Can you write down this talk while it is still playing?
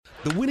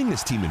The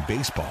winningest team in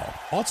baseball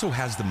also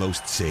has the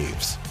most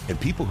saves, and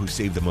people who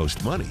save the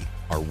most money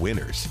are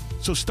winners.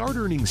 So start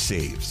earning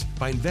saves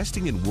by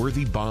investing in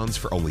worthy bonds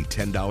for only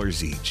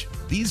 $10 each.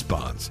 These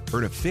bonds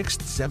earn a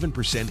fixed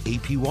 7%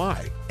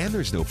 APY, and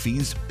there's no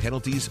fees,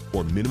 penalties,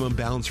 or minimum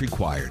balance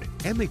required,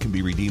 and they can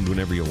be redeemed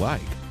whenever you like.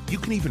 You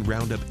can even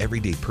round up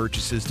everyday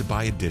purchases to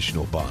buy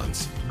additional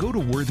bonds. Go to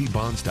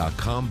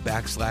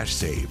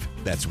worthybonds.com/save.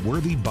 That's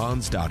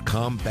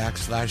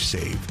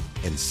worthybonds.com/save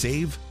and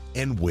save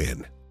and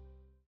win.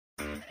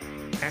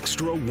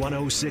 Extra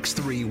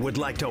 106.3 would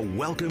like to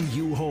welcome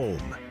you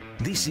home.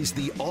 This is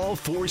the All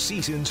Four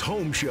Seasons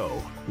Home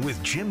Show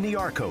with Jim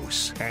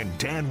Niarchos and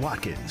Dan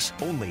Watkins,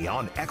 only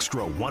on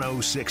Extra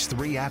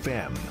 106.3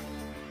 FM.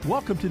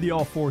 Welcome to the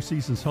All Four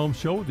Seasons Home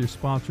Show with your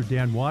sponsor,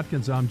 Dan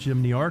Watkins. I'm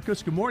Jim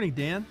Niarchos. Good morning,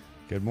 Dan.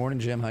 Good morning,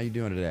 Jim. How you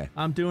doing today?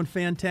 I'm doing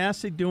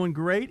fantastic, doing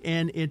great,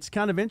 and it's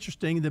kind of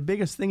interesting. The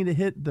biggest thing to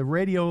hit the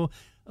radio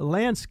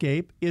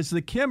landscape is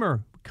the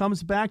Kimmer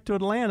comes back to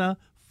Atlanta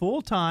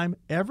full-time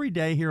every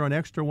day here on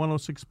Extra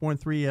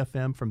 106.3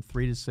 FM from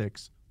 3 to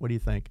 6. What do you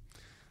think?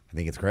 I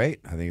think it's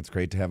great. I think it's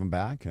great to have him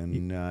back,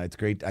 and it's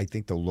great. I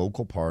think the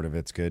local part of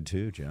it's good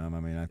too, Jim.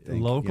 I mean, I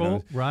think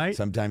local, right?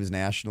 Sometimes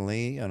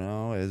nationally,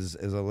 is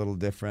a little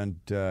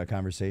different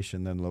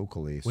conversation than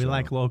locally. We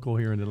like local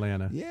here in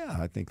Atlanta. Yeah,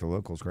 I think the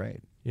local's great.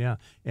 Yeah,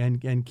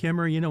 and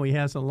Kimmer, he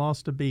hasn't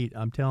lost a beat.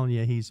 I'm telling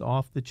you, he's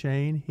off the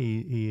chain.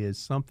 He is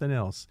something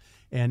else.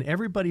 And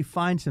everybody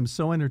finds him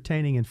so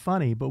entertaining and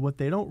funny, but what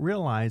they don't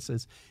realize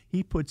is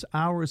he puts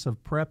hours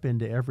of prep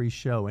into every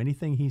show.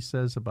 Anything he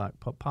says about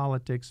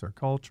politics or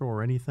culture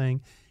or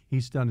anything,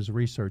 he's done his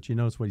research. He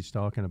knows what he's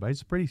talking about.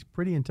 He's a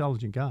pretty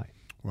intelligent guy.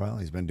 Well,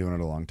 he's been doing it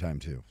a long time,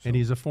 too. So. And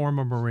he's a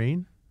former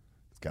Marine.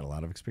 He's got a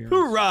lot of experience.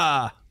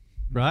 Hoorah!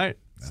 Right?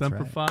 Semper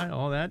right. Fi,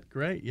 all that.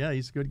 Great. Yeah,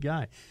 he's a good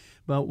guy.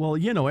 But, well,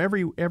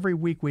 every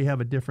week we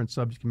have a different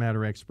subject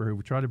matter expert.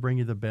 We try to bring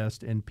you the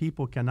best, and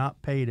people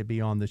cannot pay to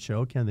be on the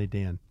show, can they,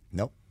 Dan?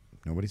 Nope.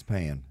 Nobody's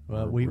paying.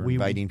 Well, we're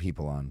inviting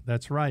people on.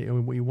 That's right.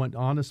 And we want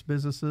honest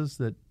businesses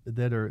that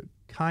are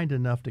kind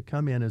enough to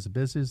come in as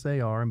busy as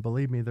they are. And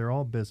believe me, they're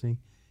all busy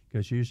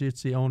because usually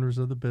it's the owners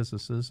of the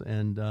businesses.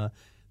 And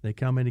they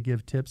come in to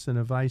give tips and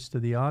advice to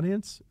the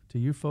audience, to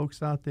you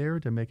folks out there,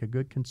 to make a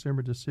good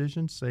consumer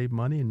decision, save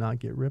money, and not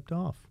get ripped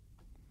off.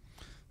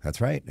 That's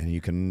right. And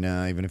you can,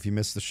 even if you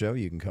miss the show,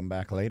 you can come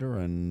back later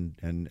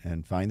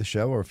and find the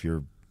show. Or if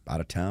you're out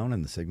of town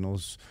and the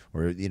signals,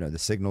 or the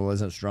signal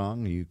isn't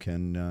strong, you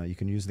can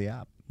use the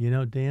app.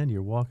 Dan,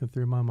 you're walking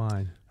through my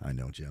mind. I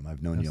know, Jim.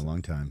 I've known you a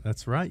long time.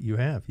 That's right. You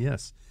have,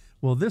 yes.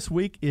 Well, this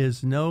week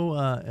is no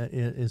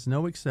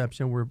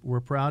exception.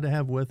 We're proud to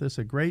have with us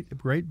a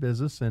great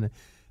business and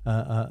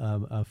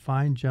a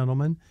fine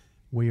gentleman.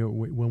 We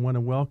want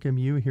to welcome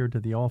you here to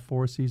the All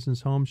Four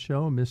Seasons Home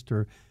Show,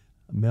 Mr.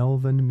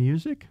 Melvin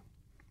Music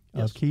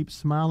of Keep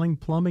Smiling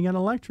Plumbing and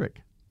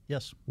Electric.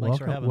 Yes, thanks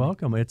for having me.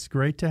 Welcome. It's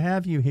great to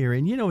have you here.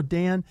 And,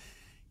 Dan,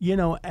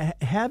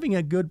 having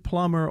a good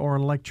plumber or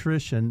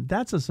electrician,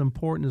 that's as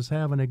important as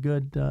having a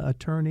good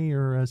attorney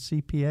or a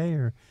CPA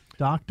or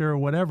doctor or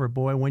whatever.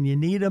 Boy, when you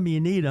need them,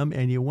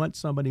 and you want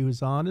somebody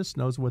who's honest,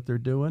 knows what they're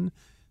doing,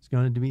 is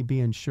going to be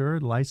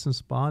insured,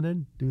 licensed,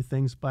 bonded, do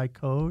things by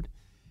code.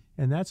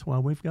 And that's why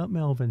we've got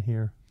Melvin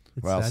here.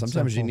 Well,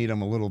 sometimes you need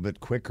them a little bit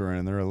quicker,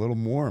 and they're a little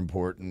more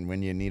important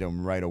when you need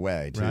them right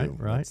away, too.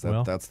 Right.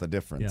 That's the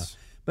difference. Yeah.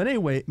 But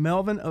anyway,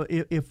 Melvin,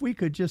 if we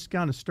could just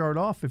kind of start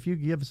off, if you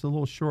could give us a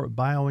little short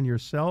bio on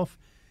yourself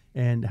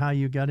and how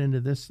you got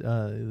into this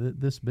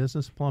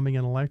business, plumbing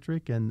and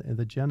electric, and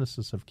the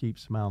genesis of Keep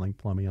Smiling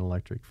Plumbing and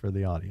Electric for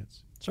the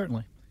audience.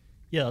 Certainly.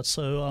 Yeah,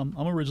 so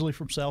I'm originally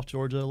from South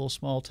Georgia, a little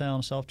small town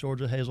in South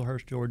Georgia,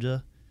 Hazelhurst,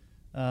 Georgia.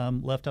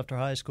 Left after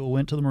high school,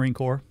 went to the Marine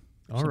Corps.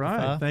 All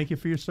right. Thank you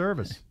for your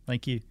service.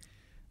 Thank you.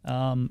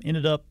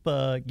 Ended up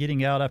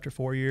getting out after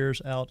 4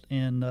 years out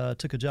and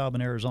took a job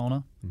in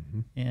Arizona,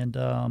 and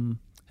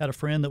had a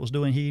friend that was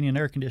doing heating and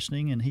air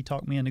conditioning, and he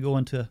talked me into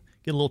going to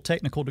get a little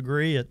technical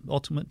degree at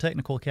Ultimate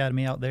Technical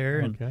Academy out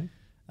there. Okay.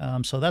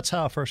 And so that's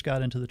how I first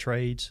got into the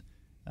trades.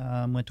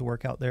 Went to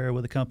work out there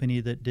with a company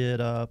that did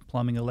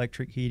plumbing,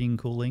 electric, heating,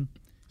 cooling.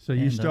 So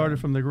you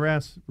started from the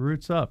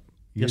grassroots up.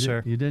 Yes,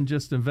 sir. You didn't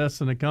just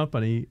invest in a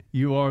company.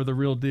 You are the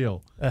real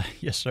deal.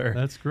 Yes, sir.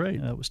 That's great.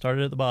 We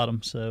started at the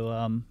bottom.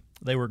 So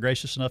they were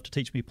gracious enough to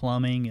teach me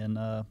plumbing, and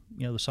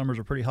the summers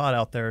are pretty hot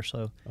out there.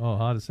 So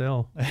hot as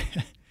hell.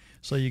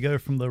 So you go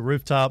from the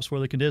rooftops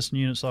where the condensing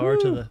units are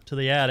to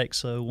the attic.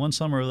 So one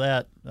summer of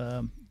that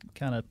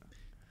kind of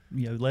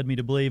led me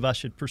to believe I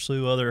should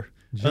pursue other.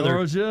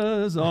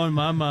 Georgia's on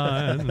my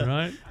mind,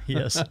 right?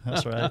 Yes,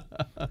 that's right.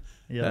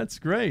 Yep. That's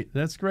great.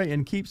 That's great.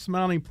 And Keep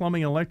Smiling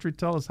Plumbing and Electric,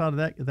 tell us how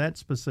that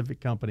specific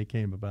company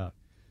came about.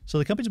 So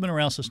the company's been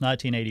around since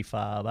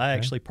 1985. I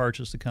actually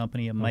purchased the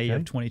company in May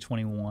of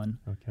 2021.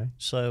 Okay.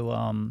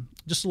 So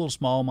just a little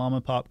small mom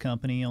and pop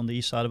company on the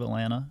east side of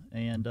Atlanta,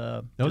 and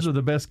those are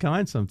the best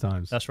kind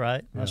sometimes. That's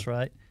right. Yeah. That's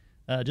right.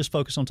 Just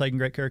focus on taking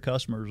great care of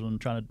customers and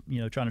trying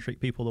to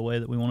treat people the way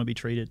that we want to be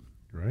treated.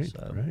 Right.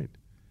 So. Right.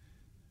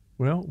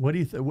 Well, what do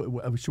you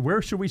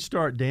where should we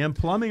start, Dan?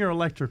 Plumbing or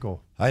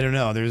electrical? I don't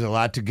know. There's a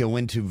lot to go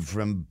into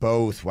from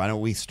both. Why don't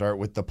we start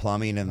with the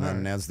plumbing, and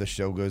then as the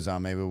show goes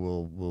on, maybe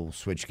we'll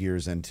switch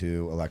gears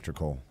into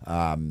electrical.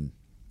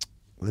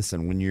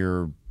 Listen, when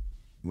you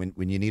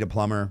need a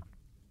plumber,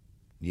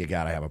 you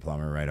got to have a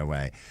plumber right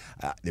away.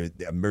 There's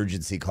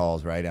emergency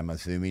calls, right? I'm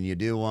assuming you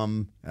do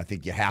them. I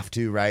think you have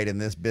to, right, in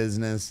this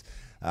business.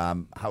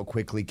 How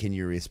quickly can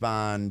you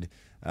respond?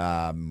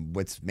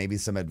 What's maybe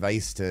some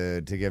advice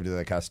to give to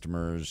the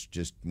customers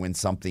just when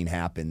something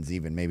happens,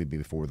 even maybe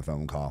before the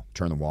phone call?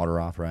 Turn the water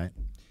off, right?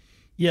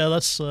 Yeah,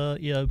 that's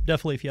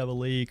definitely if you have a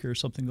leak or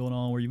something going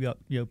on where you've got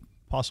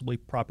possibly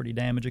property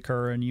damage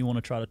occurring, you want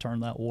to try to turn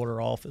that water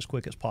off as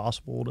quick as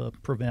possible to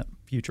prevent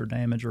future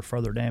damage or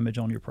further damage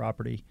on your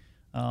property.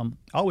 I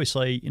always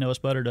say it's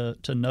better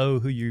to know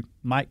who you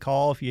might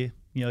call if you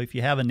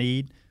have a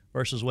need,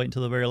 versus waiting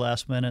until the very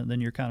last minute, and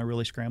then you're kind of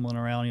really scrambling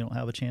around. You don't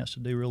have a chance to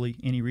do really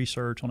any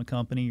research on a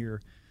company,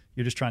 or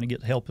you're just trying to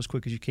get help as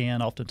quick as you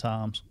can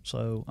oftentimes.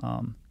 So,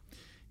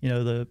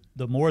 the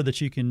more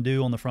that you can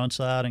do on the front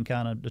side and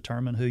kind of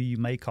determine who you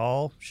may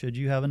call should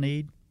you have a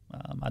need,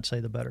 I'd say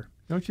the better.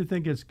 Don't you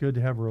think it's good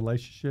to have a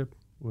relationship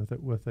with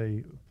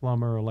a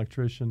plumber or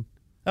electrician?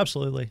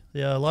 Absolutely.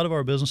 Yeah, a lot of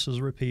our business is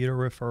a repeat or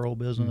referral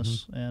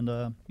business, and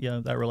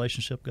that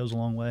relationship goes a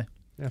long way.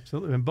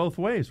 Absolutely, in both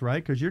ways,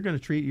 right? Because you're going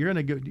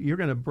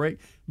to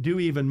do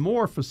even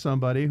more for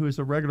somebody who's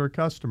a regular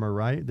customer,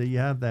 right? That you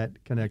have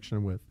that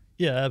connection with.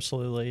 Yeah,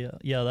 absolutely.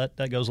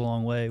 That goes a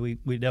long way. We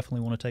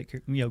definitely want to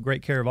take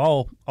great care of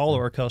all of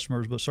our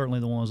customers, but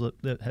certainly the ones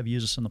that have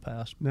used us in the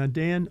past. Now,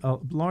 Dan, a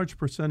large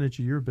percentage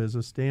of your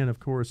business, Dan, of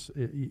course,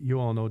 you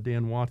all know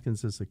Dan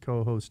Watkins is the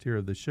co-host here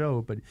of the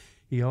show, but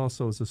he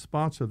also is a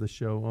sponsor of the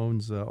show,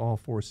 owns All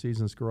Four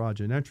Seasons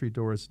Garage and Entry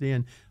Doors.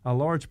 Dan, a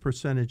large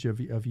percentage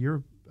of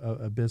your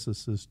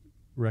businesses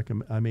repeat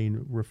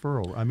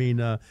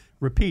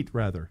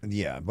rather.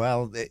 Yeah,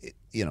 well,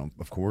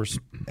 of course,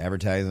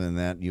 advertising and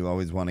that, you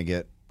always want to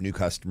get new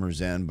customers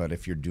in, but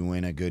if you're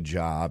doing a good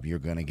job, you're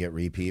going to get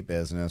repeat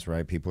business,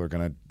 right? People are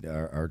going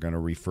to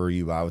refer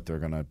you out. They're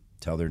going to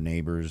tell their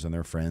neighbors and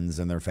their friends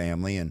and their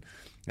family, and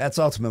that's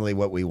ultimately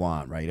what we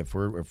want, right? If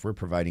we're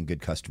providing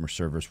good customer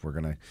service, we're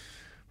going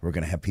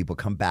to have people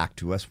come back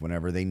to us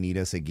whenever they need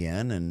us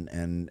again,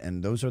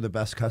 and those are the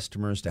best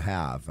customers to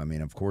have. I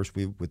mean, of course,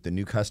 with the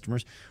new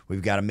customers,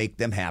 we've got to make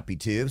them happy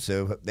too,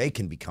 so they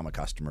can become a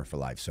customer for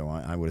life. So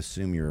I would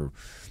assume you're,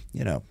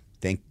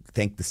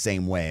 think the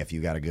same way if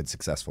you got a good,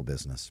 successful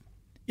business.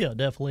 Yeah,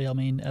 definitely. I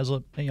mean, as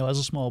a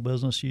small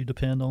business, you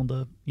depend on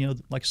the,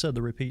 like I said,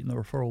 the repeat and the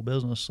referral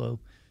business. So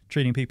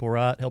treating people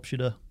right helps you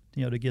to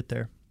get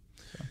there.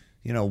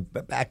 So.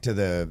 Back to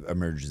the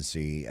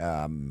emergency.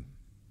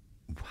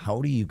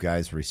 How do you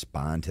guys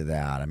respond to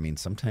that? I mean,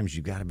 sometimes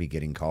you got to be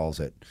getting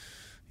calls at,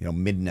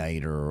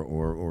 midnight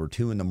or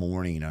 2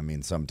 a.m. I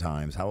mean,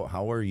 sometimes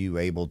how are you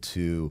able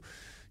to,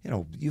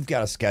 you've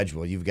got a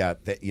schedule, you've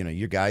got that,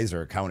 your guys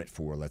are accounted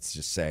for, let's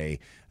just say,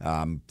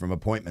 from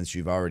appointments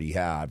you've already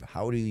had.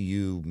 How do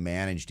you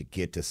manage to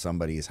get to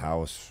somebody's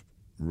house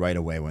right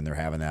away when they're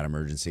having that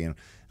emergency? And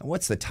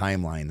what's the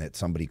timeline that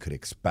somebody could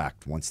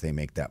expect once they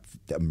make that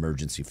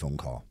emergency phone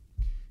call?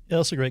 Yeah,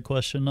 that's a great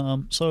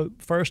question. So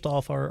first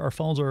off, our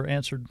phones are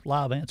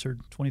live answered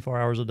 24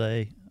 hours a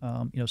day,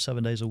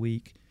 7 days a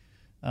week.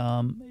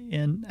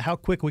 And how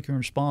quick we can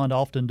respond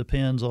often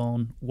depends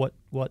on what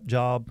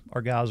job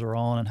our guys are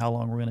on and how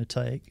long we're going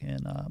to take.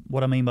 And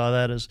what I mean by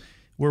that is,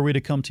 were we to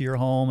come to your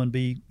home and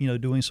be,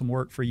 doing some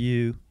work for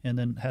you, and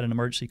then had an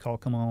emergency call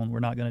come on, we're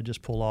not going to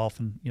just pull off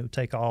and,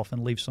 take off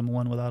and leave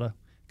someone without a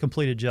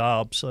completed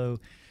job.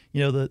 So,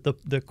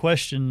 the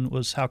question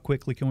was, how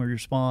quickly can we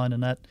respond?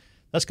 And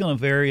that's going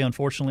to vary.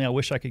 Unfortunately, I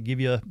wish I could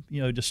give you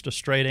just a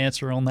straight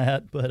answer on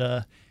that,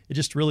 but it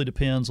just really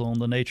depends on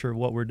the nature of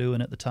what we're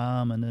doing at the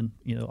time. And then,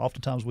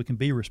 oftentimes we can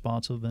be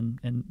responsive,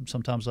 and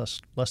sometimes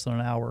that's less than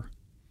an hour.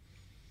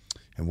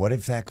 And what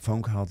if that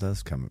phone call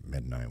does come at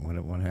midnight?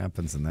 What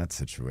happens in that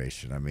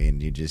situation? I mean,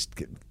 you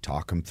just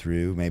talk them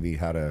through maybe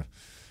how to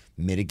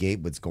mitigate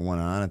what's going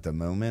on at the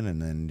moment,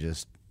 and then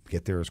just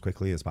get there as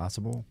quickly as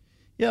possible?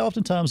 Yeah,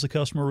 oftentimes the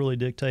customer really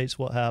dictates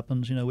what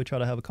happens. We try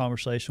to have a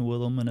conversation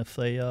with them, and if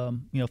they,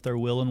 if they're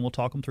willing, we'll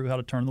talk them through how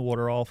to turn the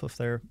water off. If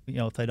they're,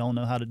 if they don't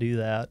know how to do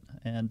that,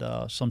 and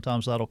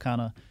sometimes that'll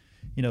kind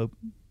of,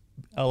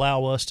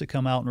 allow us to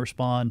come out and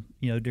respond,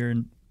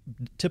 during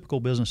typical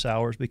business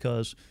hours,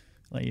 because,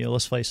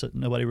 let's face it,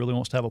 nobody really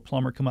wants to have a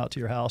plumber come out to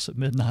your house at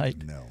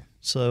midnight. No.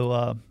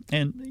 So,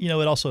 and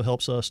it also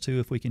helps us too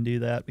if we can do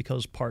that,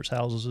 because parts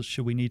houses,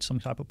 should we need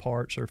some type of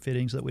parts or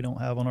fittings that we don't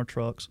have on our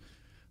trucks,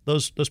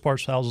 those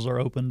parts houses are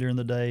open during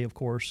the day, of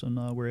course, and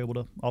we're able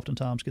to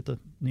oftentimes get the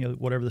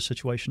whatever the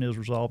situation is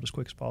resolved as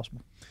quick as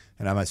possible.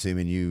 And I'm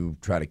assuming you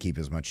try to keep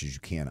as much as you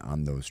can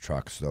on those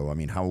trucks, though. I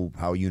mean,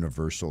 how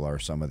universal are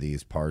some of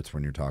these parts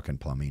when you're talking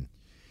plumbing?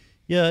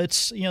 Yeah,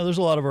 it's there's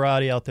a lot of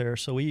variety out there.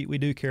 So we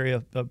do carry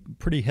a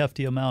pretty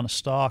hefty amount of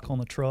stock on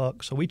the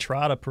truck. So we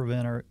try to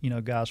prevent our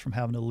guys from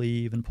having to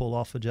leave and pull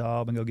off a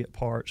job and go get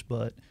parts,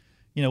 but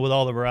with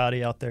all the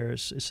variety out there,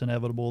 it's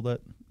inevitable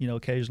that,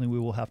 occasionally we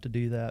will have to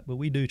do that. But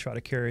we do try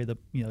to carry the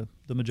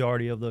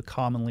majority of the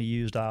commonly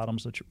used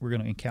items that we're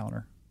going to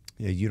encounter.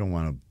 Yeah, you don't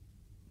want to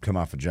come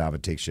off a job,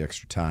 it takes you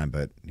extra time,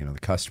 but the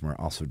customer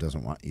also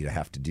doesn't want you to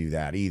have to do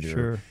that either.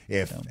 Sure.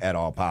 If at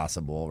all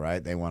possible,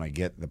 right? They want to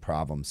get the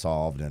problem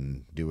solved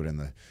and do it in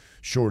the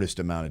shortest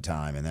amount of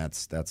time, and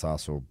that's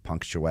also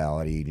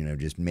punctuality,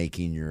 just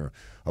making your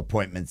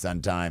appointments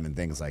on time and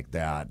things like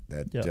that.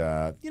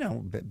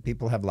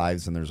 People have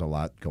lives and there's a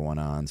lot going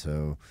on,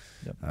 so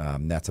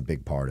that's a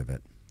big part of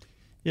it.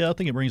 Yeah, I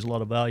think it brings a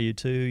lot of value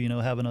too,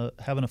 having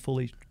a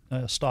fully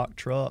stocked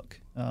truck.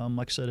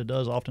 Like I said, it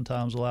does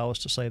oftentimes allow us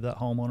to save that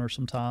homeowner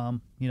some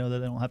time, that they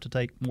don't have to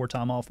take more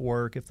time off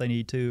work if they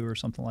need to or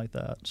something like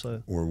that.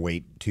 So, or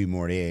wait 2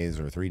 more days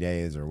or 3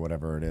 days or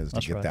whatever it is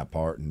to get that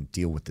part and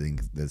deal with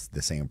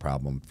the same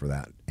problem for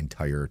that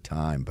entire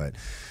time. But,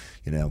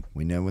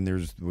 we know when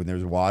there's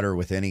water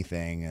with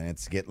anything and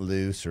it's getting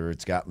loose or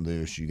it's gotten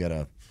loose, you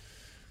gotta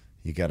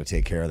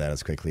take care of that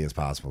as quickly as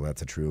possible.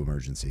 That's a true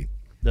emergency.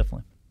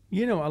 Definitely.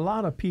 A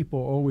lot of people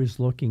are always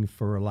looking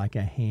for like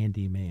a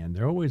handyman.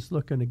 They're always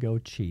looking to go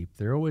cheap.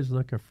 They're always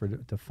looking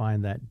to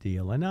find that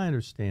deal. And I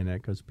understand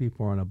that because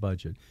people are on a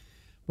budget.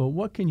 But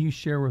what can you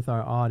share with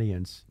our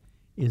audience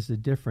is the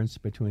difference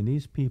between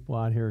these people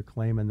out here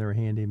claiming they're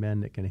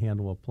handymen that can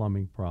handle a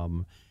plumbing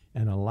problem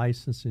and a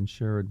licensed,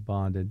 insured,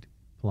 bonded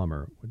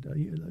plumber?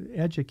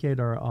 Educate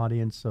our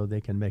audience so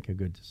they can make a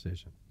good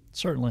decision.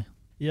 Certainly.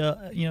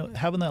 Yeah,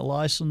 having that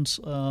license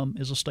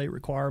is a state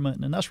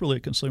requirement, and that's really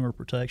a consumer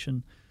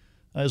protection,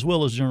 as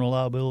well as general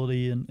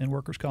liability and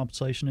workers'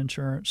 compensation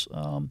insurance.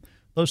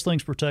 Those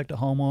things protect a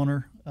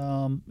homeowner.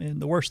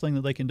 And the worst thing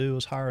that they can do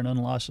is hire an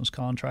unlicensed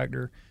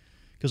contractor,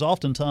 because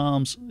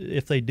oftentimes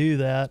if they do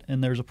that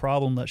and there's a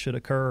problem that should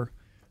occur,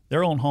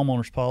 their own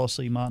homeowner's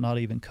policy might not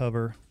even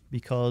cover,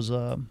 because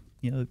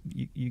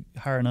you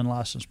hire an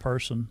unlicensed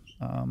person,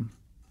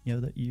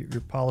 that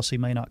your policy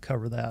may not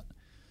cover that.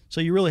 So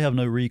you really have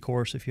no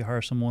recourse if you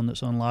hire someone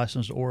that's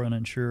unlicensed or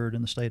uninsured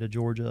in the state of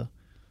Georgia.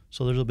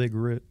 So there's a big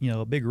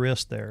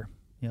risk there.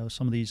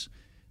 Some of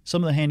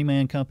the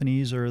handyman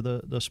companies or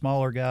the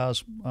smaller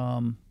guys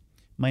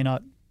may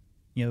not,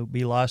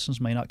 be licensed,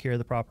 may not carry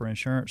the proper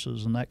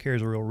insurances, and that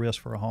carries a real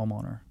risk for a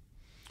homeowner.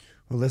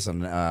 Well,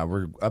 listen,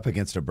 we're up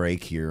against a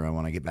break here. I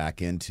want to get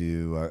back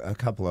into a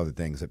couple other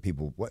things that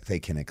what they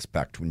can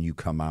expect when you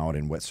come out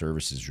and what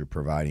services you're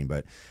providing.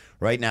 But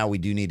right now, we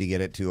do need to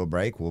get it to a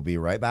break. We'll be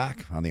right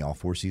back on the All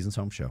Four Seasons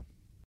Home Show.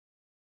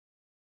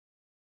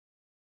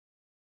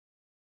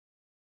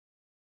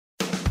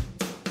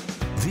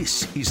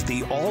 This is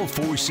the All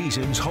Four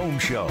Seasons Home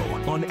Show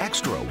on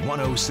Extra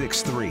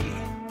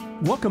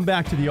 106.3. Welcome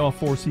back to the All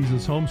Four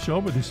Seasons Home Show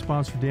with your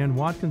sponsor, Dan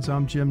Watkins.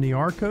 I'm Jim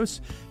Niarchos.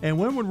 And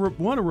we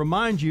want to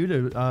remind you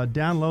to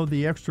download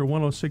the Extra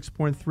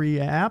 106.3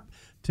 app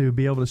to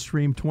be able to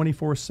stream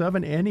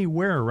 24/7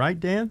 anywhere, right,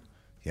 Dan?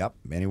 Yep,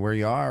 anywhere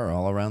you are,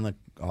 all around the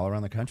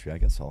country, I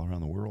guess, all around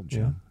the world,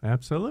 Jim. Yeah,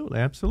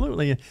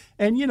 absolutely.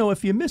 And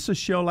if you miss a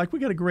show, like we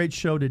got a great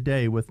show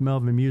today with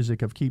Melvin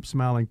Music of Keep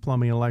Smiling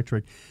Plumbing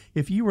Electric.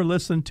 If you were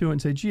listening to it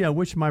and say, gee, I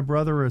wish my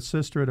brother or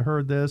sister had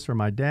heard this, or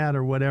my dad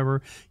or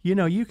whatever,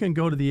 you can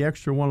go to the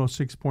Extra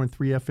 106.3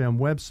 FM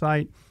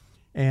website.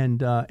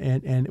 And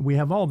we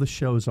have all the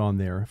shows on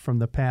there from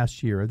the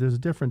past year. There's a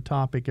different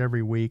topic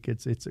every week.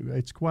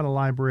 It's quite a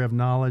library of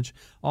knowledge.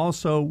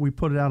 Also, we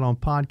put it out on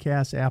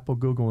podcasts, Apple,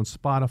 Google, and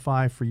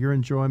Spotify for your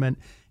enjoyment.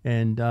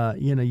 And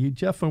you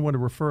definitely want to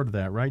refer to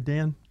that, right,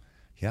 Dan?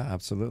 Yeah,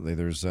 absolutely.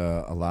 There's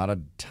a lot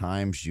of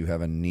times you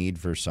have a need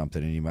for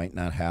something and you might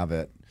not have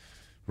it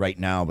right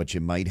now, but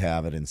you might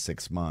have it in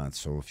 6 months.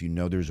 So if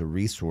there's a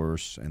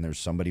resource and there's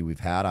somebody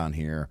we've had on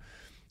here,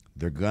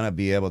 they're going to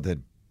be able to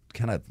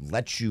kind of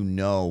let you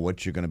know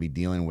what you're going to be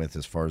dealing with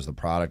as far as the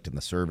product and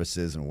the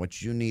services and what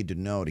you need to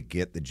know to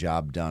get the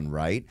job done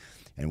right.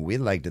 And we'd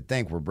like to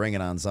think we're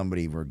bringing on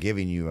somebody, we're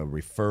giving you a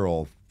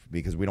referral,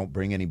 because we don't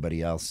bring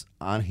anybody else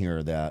on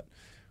here that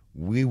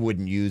we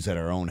wouldn't use at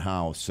our own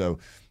house. So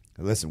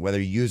listen, whether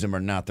you use them or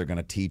not, they're going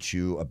to teach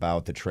you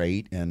about the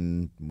trait,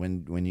 and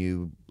when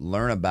you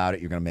learn about it,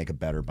 you're going to make a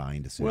better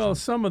buying decision. Well,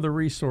 some of the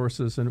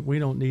resources, and we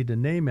don't need to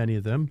name any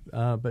of them,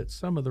 but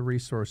some of the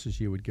resources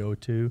you would go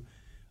to,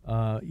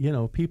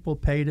 people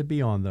pay to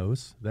be on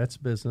those. That's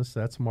business.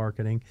 That's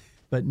marketing.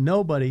 But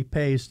nobody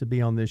pays to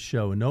be on this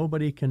show.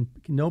 Nobody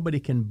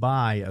can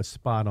buy a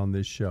spot on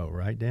this show,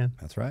 right, Dan?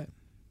 That's right.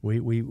 We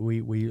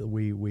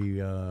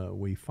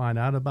find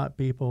out about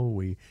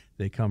people.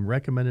 They come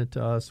recommended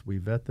to us. We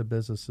vet the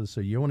businesses. So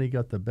you only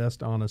got the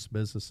best, honest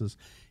businesses.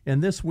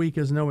 And this week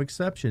is no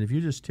exception. If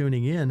you're just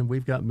tuning in,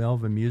 we've got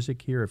Melvin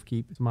Music here of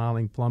Keep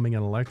Smiling Plumbing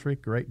and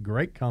Electric.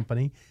 Great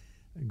company,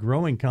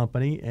 growing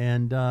company.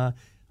 And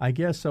I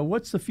guess,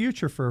 what's the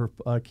future for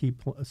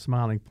Keep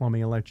Smiling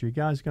Plumbing Electric? You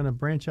guys going to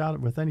branch out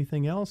with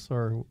anything else,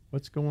 or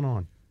what's going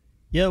on?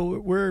 Yeah,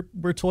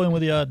 we're toying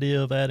with the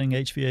idea of adding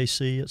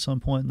HVAC at some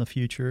point in the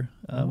future.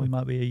 We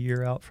might be a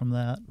year out from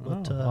that.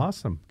 But,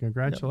 awesome.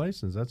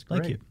 Congratulations. Yep. That's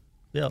great. Thank you.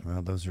 Yep.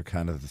 Well, those are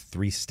kind of the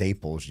three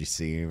staples you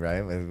see,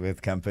 right,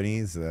 with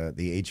companies. The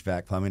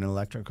HVAC, plumbing, and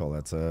electrical.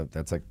 That's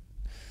like,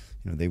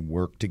 they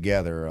work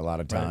together a lot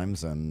of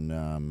times, right.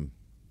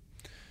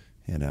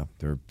 And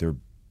they're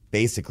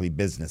basically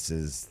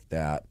businesses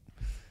that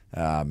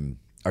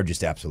are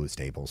just absolute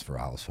staples for a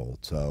household.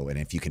 So, and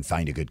if you can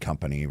find a good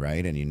company,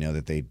 right, and you know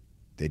that they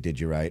did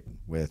you right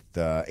with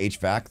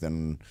HVAC,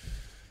 then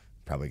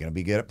probably going to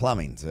be good at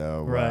plumbing.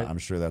 So right. I'm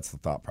sure that's the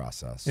thought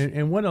process.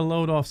 And what a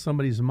load off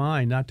somebody's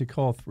mind not to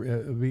call,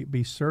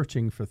 be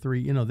searching for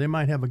three. They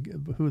might have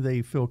who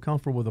they feel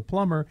comfortable with, a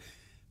plumber,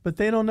 but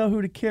they don't know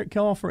who to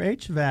call for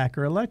HVAC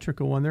or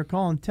electrical when they're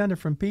calling 10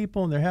 different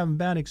people and they're having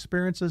bad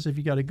experiences. If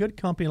you got a good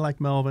company like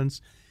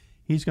Melvin's,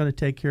 he's going to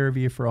take care of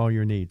you for all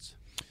your needs.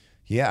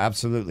 Yeah,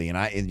 absolutely. And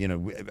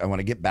I want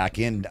to get back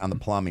in on the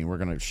plumbing. We're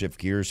going to shift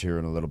gears here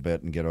in a little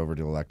bit and get over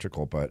to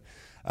electrical. But,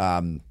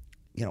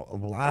 a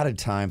lot of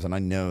times, and I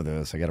know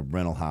this, I got a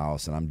rental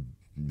house and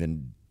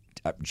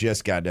I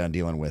just got done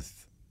dealing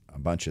with a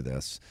bunch of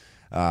this.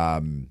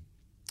 When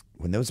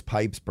those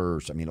pipes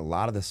burst, a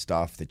lot of the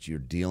stuff that you're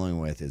dealing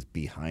with is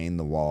behind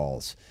the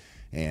walls.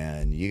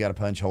 And you got to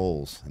punch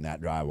holes in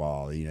that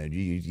drywall.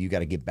 You got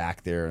to get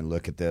back there and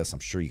look at this. I'm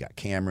sure you got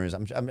cameras.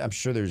 I'm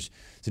sure there's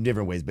some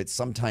different ways, but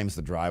sometimes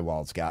the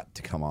drywall's got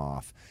to come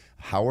off.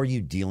 How are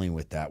you dealing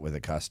with that with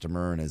a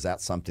customer? And is that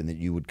something that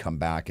you would come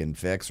back and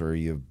fix, or are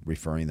you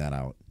referring that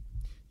out?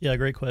 Yeah,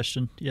 great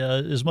question. Yeah,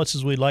 as much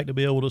as we'd like to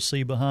be able to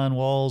see behind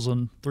walls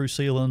and through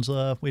ceilings,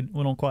 we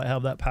don't quite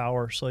have that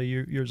power. So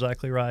you're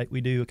exactly right.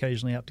 We do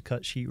occasionally have to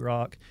cut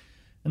sheetrock.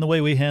 And the way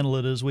we handle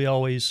it is we're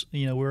always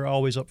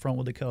upfront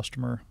with the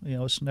customer.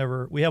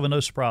 We have a no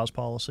surprise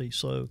policy.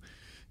 So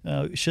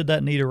should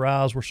that need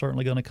arise, we're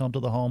certainly going to come to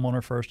the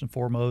homeowner first and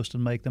foremost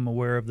and make them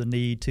aware of the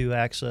need to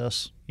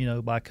access,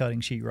 by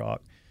cutting sheetrock.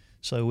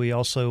 So we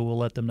also will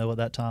let them know at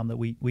that time that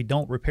we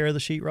don't repair the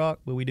sheetrock,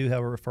 but we do have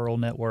a referral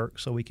network,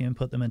 so we can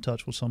put them in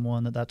touch with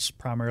someone that's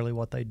primarily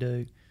what they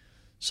do.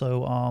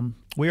 So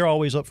we are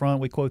always upfront.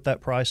 We quote that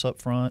price up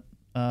front.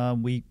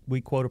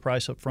 We quote a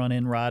price up front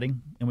in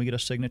writing, and we get a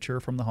signature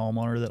from the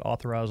homeowner that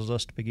authorizes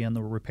us to begin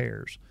the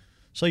repairs.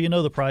 So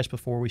the price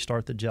before we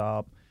start the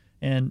job.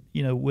 And,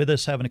 with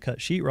us having to cut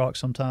sheetrock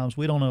sometimes,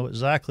 we don't know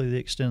exactly the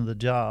extent of the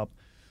job.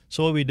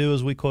 So what we do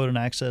is we quote an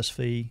access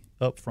fee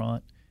up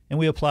front, and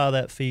we apply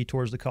that fee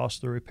towards the cost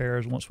of the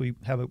repairs once we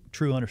have a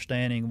true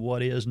understanding of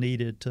what is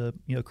needed to,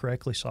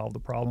 correctly solve the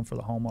problem for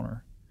the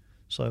homeowner.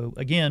 So,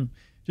 again,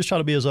 just try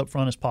to be as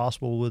upfront as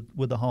possible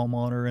with the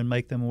homeowner and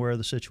make them aware of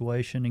the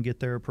situation and get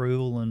their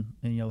approval and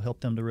help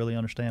them to really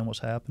understand what's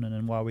happening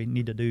and why we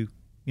need to do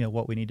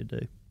what we need to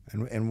do.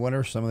 And what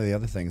are some of the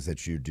other things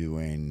that you're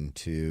doing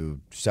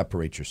to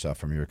separate yourself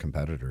from your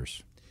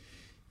competitors?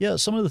 Yeah,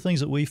 some of the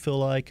things that we feel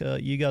like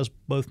you guys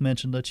both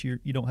mentioned that you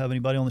don't have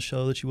anybody on the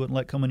show that you wouldn't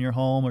let come in your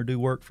home or do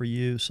work for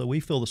you. So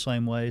we feel the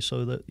same way.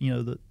 So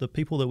that the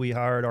people that we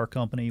hire at our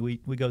company, we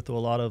go through a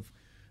lot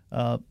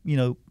of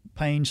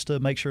pains to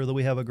make sure that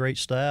we have a great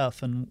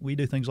staff, and we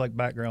do things like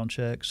background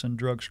checks and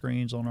drug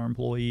screens on our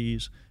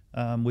employees.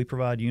 We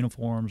provide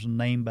uniforms and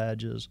name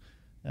badges.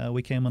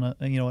 We came in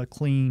a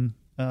clean,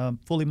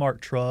 fully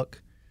marked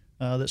truck.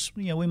 That's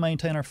we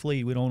maintain our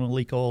fleet. We don't want to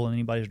leak oil in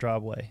anybody's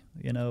driveway.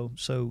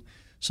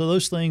 So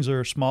those things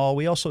are small.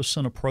 We also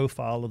send a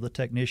profile of the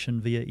technician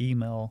via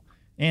email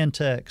and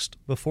text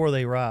before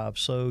they arrive,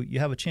 so you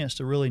have a chance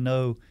to really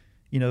know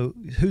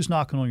who's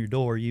knocking on your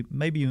door. You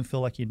maybe even feel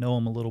like you know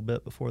them a little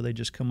bit before they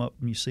just come up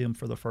and you see them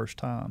for the first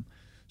time.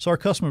 So our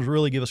customers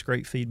really give us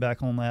great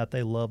feedback on that.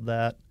 They love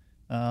that,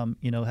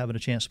 having a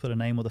chance to put a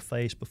name with a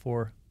face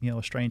before,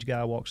 a strange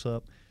guy walks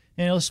up.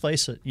 And let's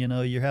face it,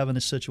 you're having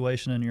this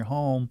situation in your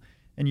home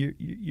and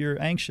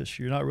you're anxious.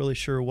 You're not really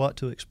sure what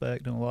to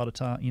expect in a lot of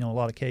time, a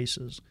lot of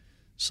cases.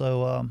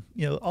 So,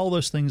 all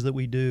those things that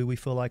we do, we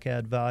feel like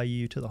add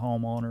value to the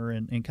homeowner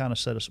and kind of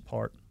set us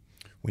apart.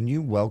 When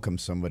you welcome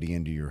somebody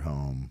into your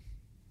home,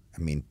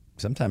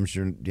 sometimes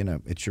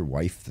it's your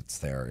wife that's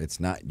there. It's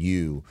not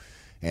you.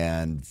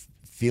 And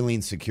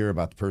feeling secure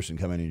about the person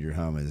coming into your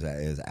home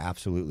is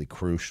absolutely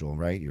crucial,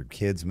 right? Your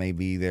kids may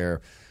be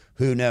there.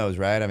 Who knows,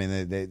 right?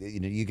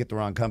 You get the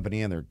wrong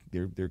company and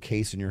they're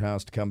casing your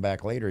house to come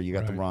back later. You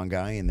got the wrong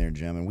guy in there,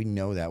 Jim, and we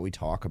know that. We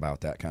talk about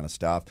that kind of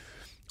stuff.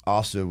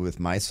 Also, with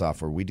my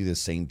software, we do the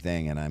same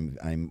thing, and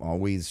I'm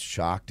always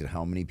shocked at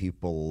how many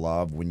people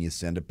love when you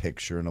send a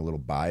picture and a little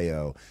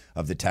bio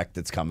of the tech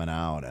that's coming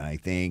out. And I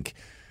think,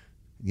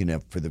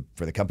 for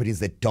the companies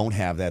that don't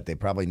have that, they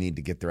probably need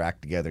to get their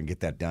act together and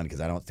get that done,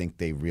 because I don't think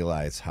they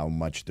realize how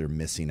much they're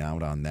missing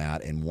out on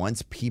that. And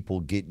once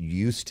people get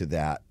used to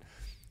that,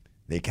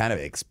 they kind of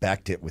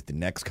expect it with the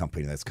next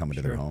company that's coming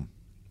to their home.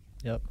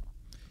 Yep.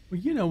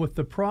 Well, with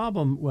the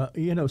problem,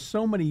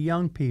 so many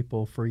young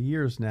people for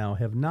years now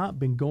have not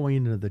been going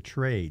into the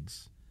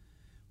trades,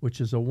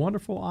 which is a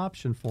wonderful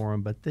option for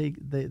them, but they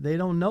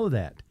don't know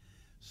that.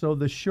 So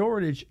the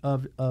shortage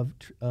of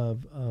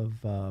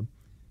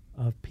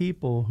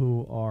people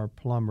who are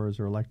plumbers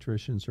or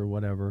electricians or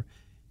whatever,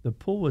 the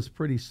pool is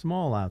pretty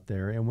small out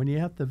there, and when you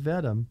have to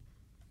vet them,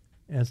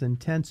 as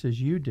intense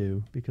as you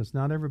do, because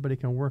not everybody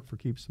can work for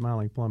Keep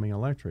Smiling Plumbing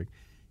Electric,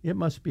 it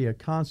must be a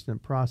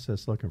constant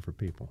process looking for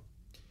people,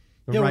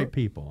 the right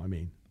people, I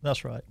mean.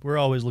 That's right. We're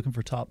always looking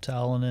for top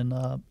talent,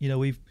 and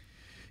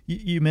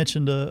you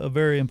mentioned a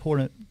very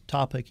important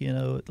topic.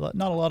 Not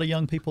a lot of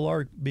young people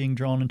are being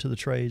drawn into the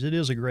trades. It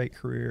is a great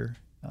career.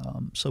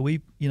 So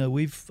we've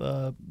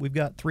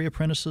got 3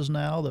 apprentices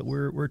now that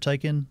we're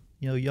taking.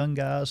 Young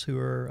guys who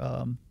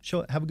are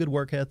have a good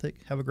work ethic,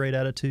 have a great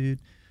attitude,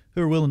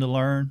 who are willing to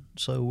learn.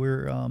 So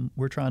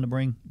we're trying to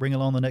bring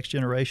along the next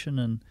generation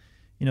and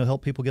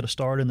help people get a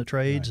start in the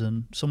trades. Right.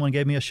 And someone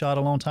gave me a shot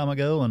a long time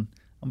ago, and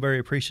I'm very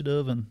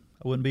appreciative. And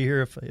I wouldn't be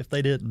here if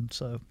they didn't.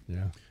 So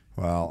yeah.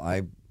 Well,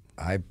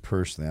 I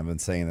personally, I've been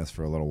saying this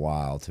for a little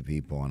while to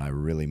people, and I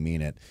really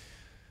mean it.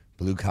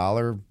 Blue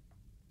collar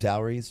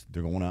salaries,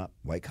 they're going up.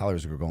 White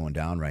collars are going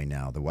down right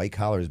now. The white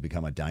collar has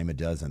become a dime a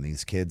dozen.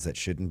 These kids that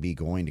shouldn't be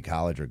going to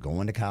college are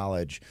going to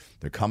college.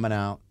 They're coming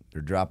out.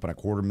 They're dropping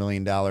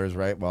 $250,000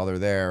 right while they're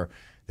there.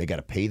 They got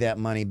to pay that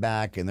money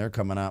back, and they're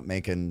coming out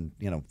making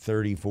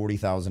 $30,000,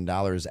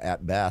 $40,000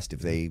 at best if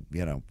they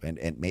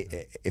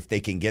if they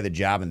can get a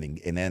job, and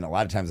then a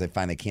lot of times they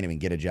find they can't even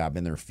get a job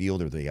in their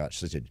field, or they got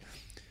such a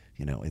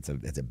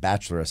it's a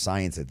Bachelor of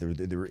Science that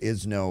there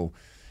is no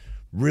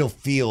real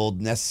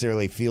field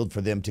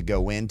for them to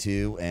go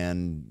into.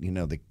 And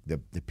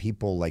the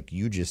people like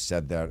you just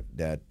said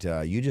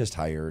that you just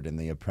hired, and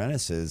the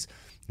apprentices,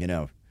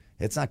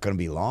 it's not going to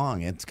be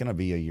long. It's going to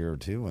be a year or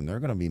two, and they're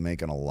going to be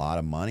making a lot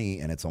of money,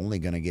 and it's only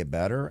going to get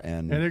better.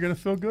 And they're going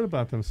to feel good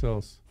about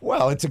themselves.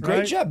 Well, it's a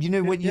great job.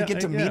 When you get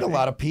to meet a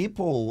lot of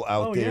people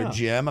out there,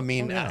 Jim. I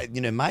mean,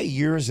 my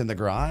years in the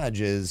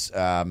garage is,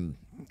 I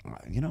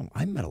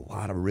met a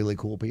lot of really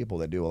cool people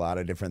that do a lot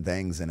of different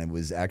things, and it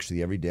was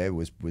actually every day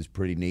was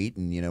pretty neat.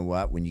 And you know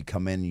what? When you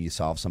come in and you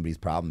solve somebody's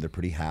problem, they're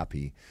pretty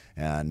happy,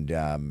 and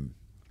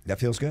that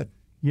feels good.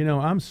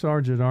 I'm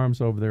Sergeant at Arms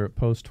over there at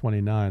Post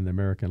 29, the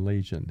American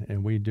Legion,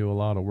 and we do a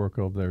lot of work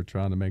over there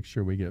trying to make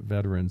sure we get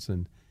veterans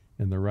in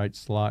the right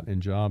slot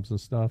and jobs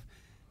and stuff.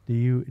 Do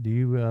you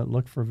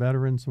look for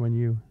veterans when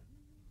you?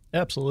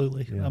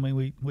 Absolutely. Yeah. I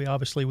mean, we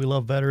obviously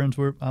love veterans.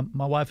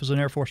 My wife is an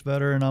Air Force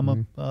veteran.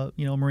 I'm a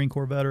Marine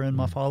Corps veteran.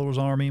 My father was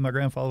Army. My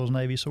grandfather was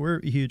Navy. So we're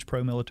a huge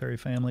pro-military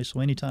family.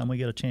 So anytime we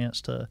get a chance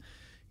to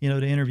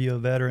interview a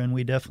veteran,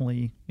 we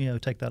definitely,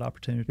 take that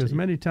opportunity. Because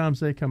many times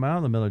they come out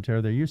of the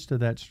military, they're used to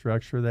that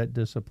structure, that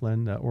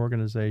discipline, that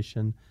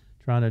organization,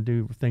 trying to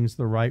do things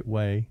the right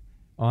way,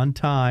 on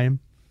time,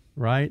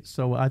 right?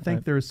 So I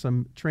think there's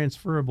some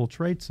transferable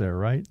traits there,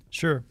 right?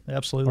 Sure,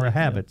 absolutely. Or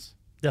habits.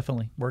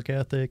 Definitely. Work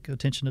ethic,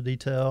 attention to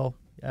detail,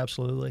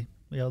 absolutely.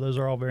 Those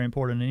are all very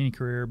important in any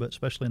career, but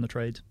especially in the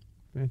trades.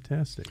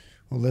 Fantastic.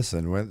 Well,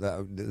 listen,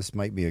 this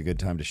might be a good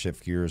time to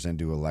shift gears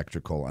into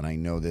electrical, and I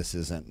know this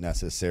isn't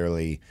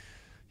necessarily,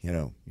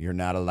 you're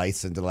not a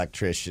licensed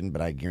electrician,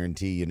 but I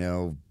guarantee you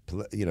know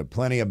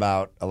plenty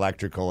about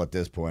electrical at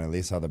this point, at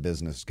least how the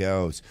business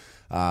goes.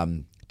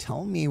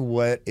 Tell me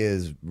what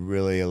is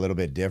really a little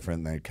bit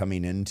different than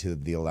coming into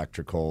the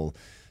electrical,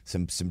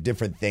 some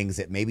different things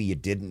that maybe you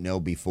didn't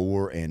know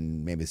before,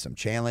 and maybe some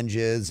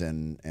challenges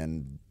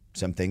and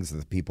some things that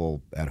the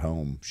people at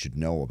home should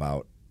know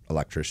about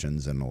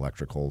electricians and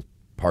electrical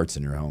parts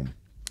in your home.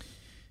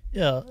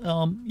 Yeah,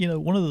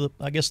 one of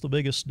the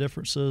biggest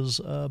differences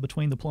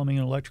between the plumbing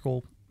and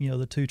electrical,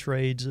 the two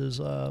trades is,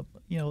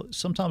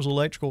 sometimes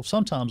electrical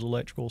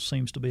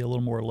seems to be a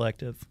little more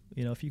elective.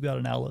 If you've got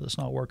an outlet that's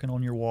not working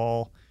on your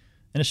wall,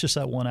 and it's just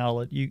that one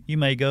outlet, you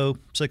may go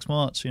 6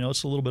 months.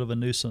 It's a little bit of a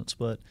nuisance,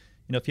 but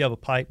if you have a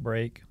pipe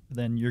break,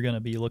 then you're going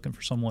to be looking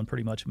for someone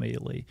pretty much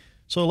immediately.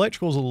 So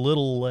electrical is a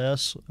little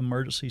less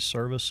emergency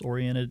service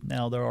oriented.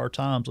 Now there are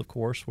times, of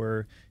course,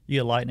 where you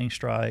get lightning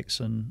strikes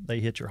and they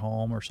hit your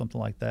home or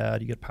something like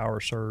that. You get power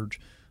surge.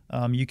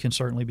 You can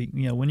certainly be,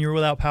 when you're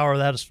without power,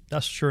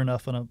 that's sure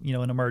enough an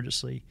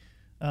emergency.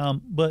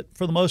 But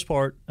for the most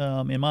part,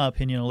 in my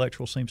opinion,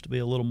 electrical seems to be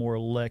a little more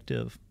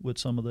elective with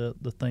some of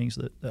the things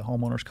that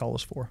homeowners call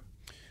us for.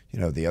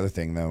 The other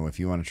thing, though, if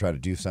you want to try to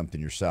do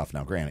something yourself,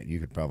 now granted, you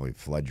could probably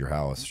flood your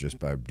house just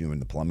by doing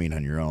the plumbing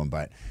on your own,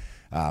 but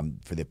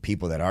for the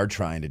people that are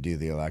trying to do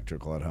the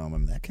electrical at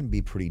home, that can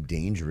be pretty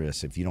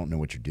dangerous if you don't know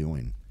what you're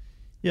doing.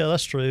 Yeah,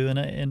 that's true.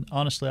 And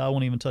honestly, I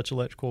won't even touch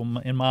electrical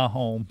in my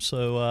home.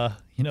 So, I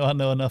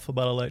know enough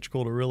about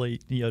electrical to really,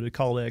 to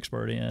call the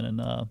expert in.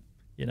 And,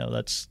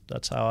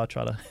 that's how I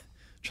try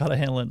to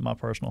handle it in my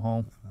personal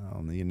home.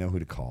 Well, you know who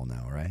to call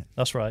now, right?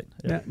 That's right.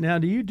 Yeah. Now,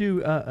 do you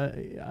do,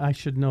 I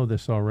should know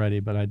this already,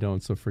 but I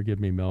don't, so forgive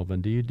me,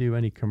 Melvin. Do you do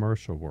any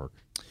commercial work?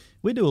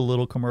 We do a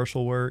little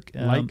commercial work.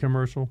 Light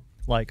commercial?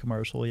 Light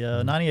commercial,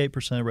 yeah.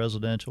 98%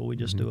 residential. We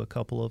just do a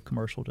couple of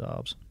commercial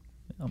jobs.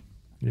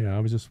 Yeah,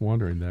 I was just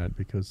wondering that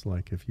because,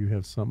 if you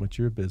have something at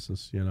your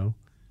business,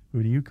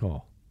 who do you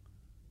call?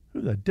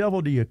 Who the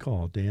devil do you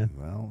call, Dan?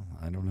 Well,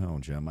 I don't know,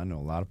 Jim. I know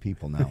a lot of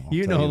people now.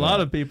 You know a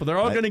lot of people. They're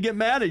all going to get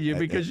mad at you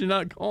because you're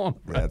not calling.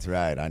 That's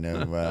right. I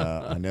know.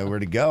 I know where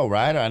to go.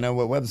 Right. I know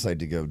what website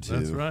to go to.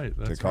 That's right.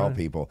 To call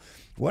people.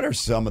 What are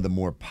some of the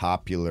more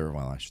popular?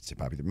 Well, I should say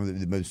popular.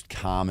 The most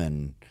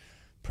common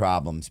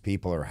problems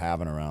people are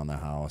having around the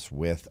house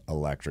with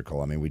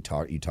electrical. I mean,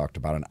 you talked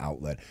about an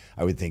outlet.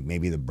 I would think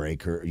maybe the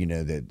breaker,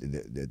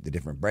 the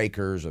different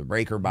breakers or the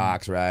breaker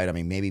box, right? I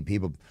mean, maybe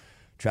people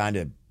trying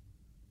to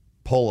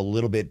pull a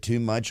little bit too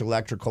much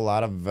electrical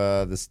out of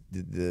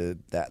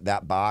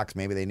that box.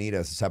 Maybe they need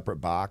a separate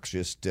box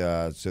just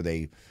so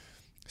they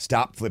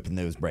stop flipping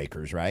those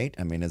breakers, right?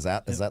 I mean, is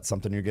that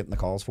something you're getting the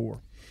calls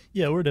for?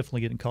 Yeah, we're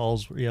definitely getting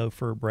calls,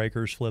 for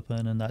breakers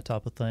flipping and that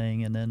type of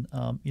thing. And then,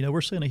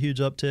 we're seeing a huge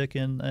uptick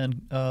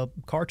in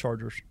car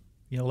chargers,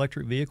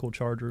 electric vehicle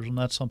chargers, and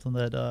that's something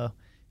that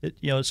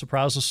it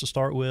surprised us to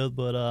start with,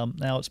 but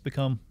now it's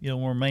become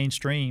more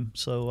mainstream.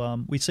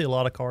 So we see a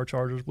lot of car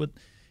chargers with,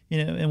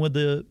 and with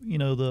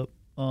the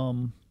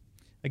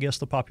I guess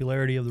the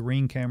popularity of the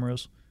Ring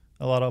cameras.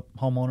 A lot of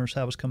homeowners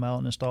have us come out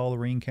and install the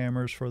Ring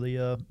cameras for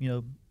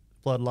the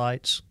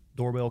floodlights,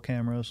 doorbell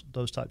cameras,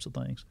 those types of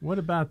things. What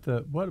about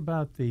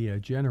the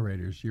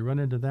generators? You run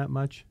into that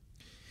much?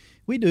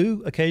 We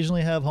do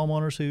occasionally have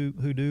homeowners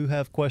who do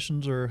have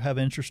questions or have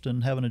interest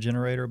in having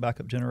a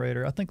backup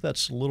generator. I think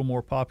that's a little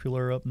more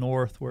popular up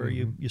north where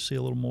you see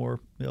a little more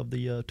of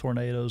the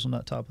tornadoes and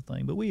that type of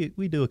thing. But we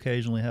do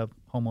occasionally have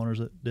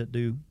homeowners that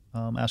do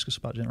ask us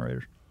about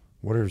generators.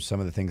 What are some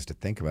of the things to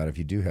think about if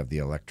you do have the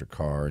electric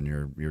car and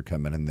you're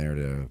coming in there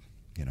to,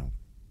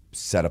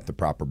 set up the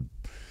proper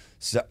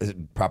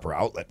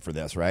outlet for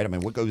this, right? I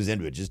mean, what goes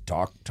into it? Just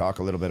talk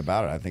a little bit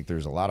about it. I think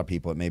there's a lot of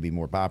people, it may be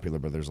more popular,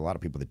 but there's a lot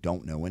of people that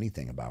don't know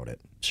anything about it.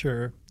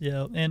 Sure,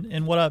 yeah,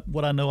 and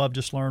what I know I've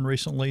just learned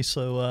recently.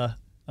 So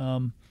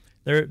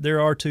there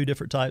are two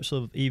different types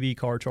of EV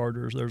car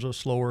chargers. There's a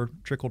slower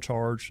trickle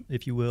charge,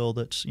 if you will,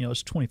 that's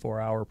it's a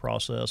 24-hour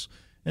process.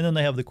 And then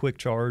they have the quick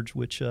charge,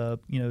 which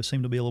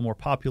seem to be a little more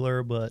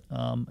popular, but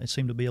it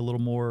seemed to be a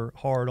little more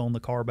hard on the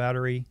car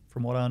battery,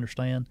 from what I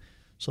understand.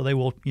 So they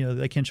will,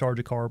 they can charge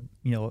a car,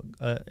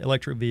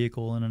 electric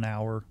vehicle in an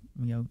hour,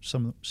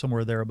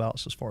 somewhere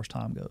thereabouts as far as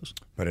time goes.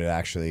 But it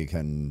actually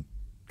can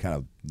kind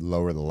of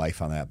lower the life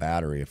on that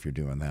battery if you're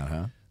doing that,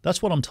 huh?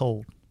 That's what I'm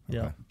told. Okay.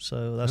 Yeah.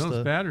 So that's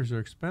those batteries are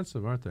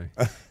expensive, aren't they?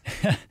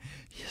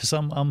 Yes,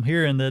 I'm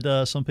hearing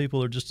that some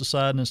people are just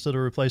deciding instead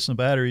of replacing the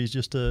batteries,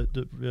 just to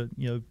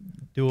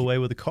do away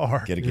with the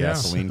car. Get a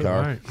gasoline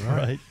car.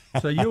 Right.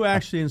 So you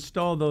actually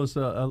install those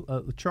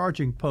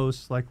charging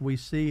posts like we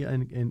see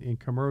in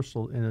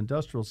commercial and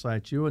industrial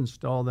sites. You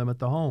install them at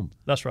the home.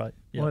 That's right.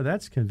 Yeah. Boy,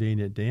 that's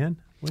convenient, Dan.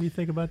 What do you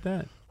think about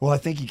that? Well, I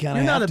think you kind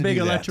of You're have not a to big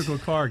do that. electrical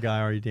car guy,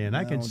 are you, Dan?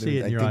 I can see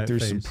it in your face. I think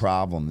there's some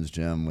problems,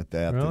 Jim, with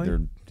that. Really?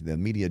 That the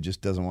media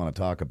just doesn't want to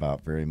talk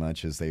about very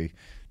much, as they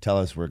tell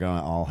us we're going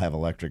to all have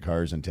electric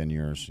cars in 10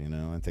 years.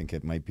 I think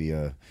it might be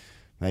a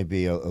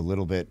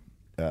little bit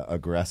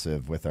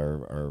aggressive with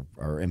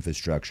our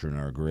infrastructure and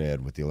our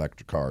grid with the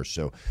electric cars.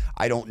 So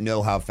I don't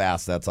know how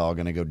fast that's all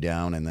going to go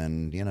down. And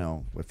then,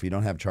 if you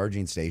don't have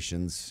charging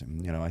stations,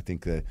 I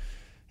think that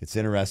it's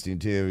interesting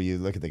too. You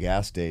look at the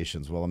gas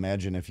stations. Well,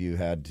 imagine if you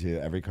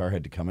every car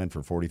had to come in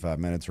for 45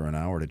 minutes or an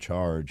hour to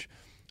charge.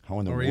 How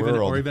in the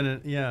world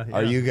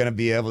are you going to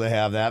be able to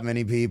have that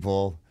many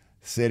people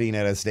sitting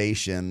at a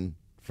station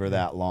for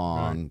that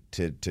long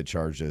to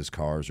charge those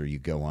cars? Or you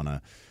go on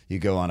a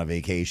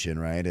vacation,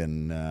 right?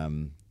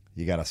 And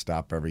you got to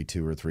stop every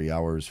 2 or 3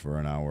 hours for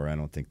an hour. I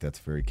don't think that's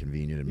very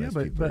convenient.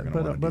 And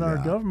but our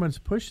government's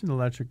pushing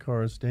election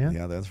cars, Dan.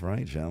 Yeah, that's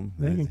right, Jim.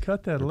 They can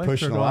cut that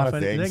electric off.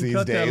 They can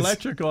cut that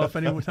electric off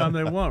any time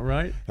they want,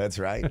 right? That's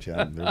right,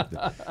 Jim.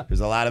 There's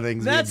a lot of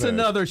things. That's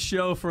another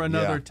show for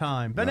another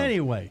time. But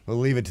anyway, we'll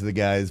leave it to the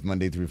guys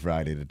Monday through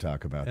Friday to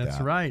talk about that.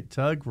 That's right.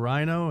 Tug,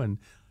 Rhino, and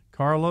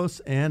Carlos,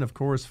 and of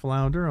course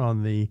Flounder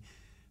on the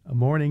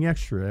Morning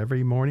Extra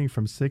every morning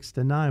from 6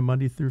 to 9,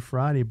 Monday through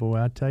Friday. Boy,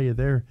 I tell you,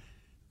 they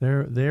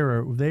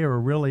are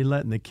really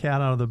letting the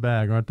cat out of the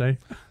bag, aren't they?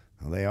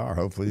 Well, they are.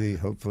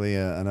 Hopefully,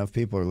 enough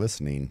people are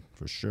listening.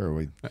 For sure,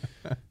 we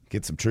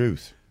get some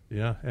truth.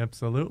 Yeah,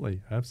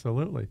 absolutely.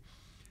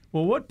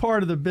 Well, what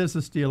part of the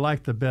business do you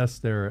like the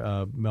best,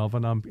 there,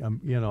 Melvin?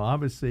 I'm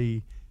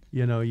obviously,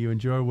 you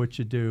enjoy what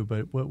you do,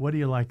 but what do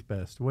you like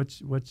best?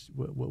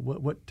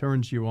 What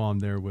turns you on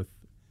there with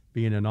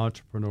being an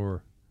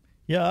entrepreneur?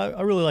 Yeah,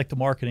 I really like the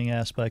marketing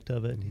aspect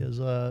of it because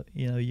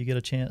you get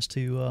a chance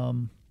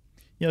to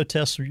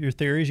test your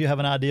theories. You have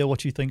an idea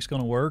what you think is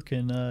going to work,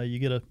 and you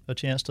get a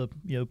chance to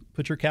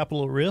put your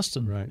capital at risk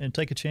and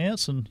take a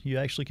chance, and you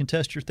actually can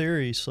test your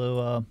theories.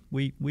 So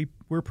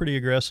we're pretty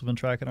aggressive in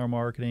tracking our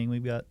marketing.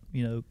 We've got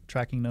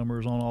tracking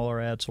numbers on all our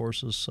ad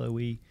sources. So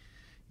we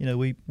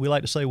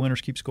like to say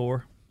winners keep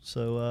score.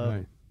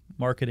 So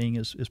marketing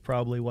is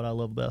probably what I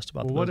love best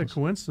about the business. What a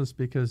coincidence,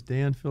 because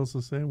Dan feels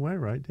the same way,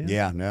 right, Dan?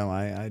 Yeah, no,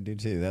 I do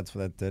too. That's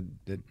what that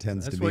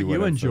tends to be what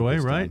you enjoy,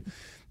 right? On.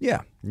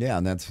 Yeah,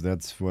 and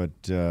that's what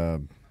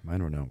I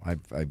don't know.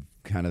 I've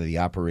kind of the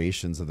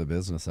operations of the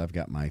business. I've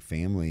got my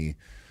family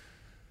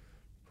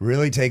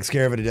really takes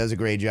care of it. It does a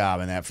great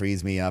job, and that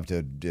frees me up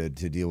to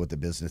deal with the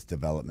business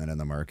development and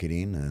the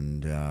marketing.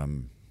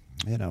 And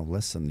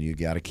listen, you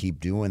got to keep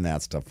doing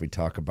that stuff. We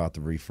talk about the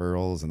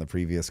referrals and the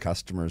previous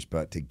customers,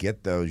 but to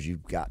get those,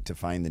 you've got to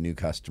find the new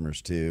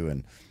customers too.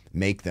 And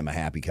make them a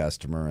happy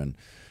customer. And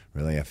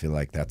really, I feel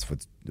like that's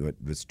what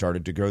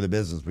started to grow the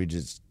business. We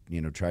just,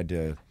 tried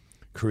to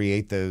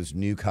create those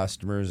new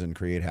customers and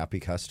create happy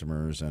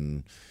customers.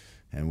 And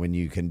when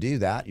you can do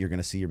that, you're going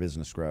to see your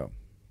business grow.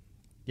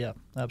 Yeah,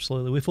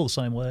 absolutely. We feel the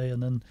same way.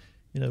 And then,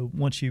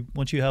 once you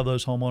have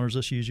those homeowners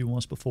that's used you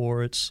once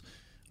before, it's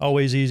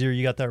always easier.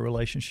 You got that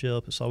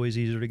relationship. It's always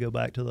easier to go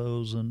back to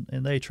those, and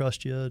they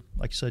trust you.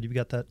 Like you said, you've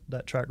got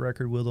that track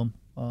record with them.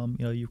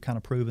 You've kind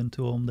of proven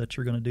to them that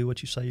you're going to do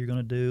what you say you're going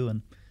to do.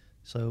 And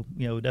so,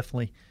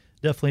 definitely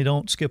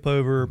don't skip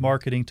over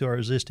marketing to our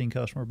existing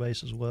customer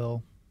base as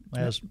well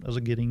as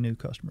getting new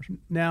customers.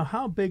 Now,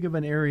 how big of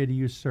an area do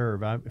you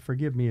serve?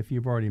 Forgive me if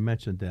you've already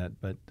mentioned that,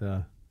 but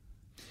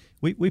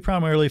we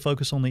primarily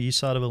focus on the east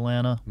side of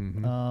Atlanta.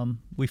 Mm-hmm.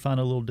 We find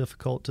it a little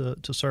difficult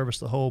to service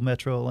the whole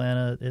metro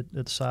Atlanta at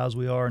the size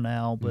we are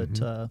now, but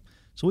so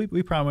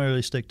we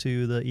primarily stick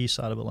to the east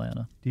side of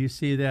Atlanta. Do you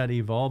see that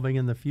evolving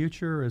in the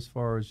future as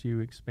far as you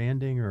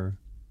expanding, or?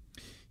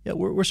 Yeah,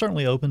 we're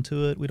certainly open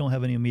to it. We don't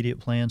have any immediate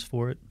plans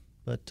for it,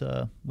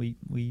 but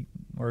we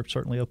are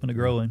certainly open to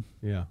growing.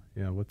 Yeah,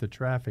 with the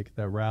traffic,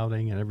 the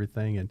routing and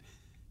everything, and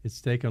it's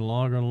taken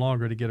longer and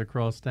longer to get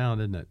across town,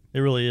 isn't it?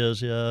 It really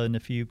is, yeah. And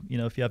if you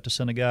have to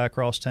send a guy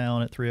across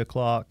town at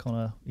 3:00 on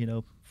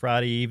a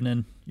Friday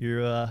evening,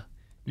 you're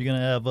going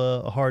to have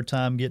a hard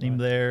time getting him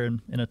there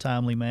in a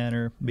timely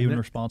manner, being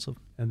responsive.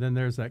 And then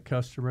there's that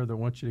customer that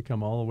wants you to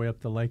come all the way up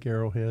to Lake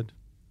Arrowhead.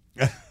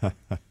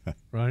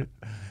 Right?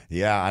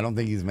 Yeah, I don't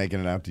think he's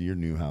making it out to your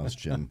new house,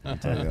 Jim. I'll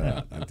tell you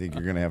that. I think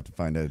you're going to have to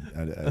find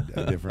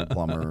a different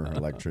plumber or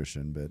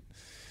electrician. But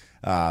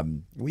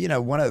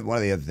one of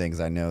the other things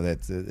I know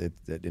that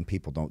and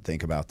people don't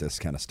think about this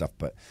kind of stuff,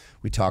 but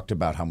we talked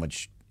about how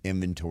much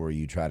inventory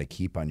you try to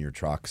keep on your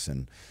trucks,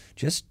 and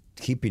just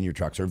keeping your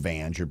trucks or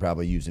vans. You're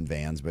probably using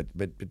vans, but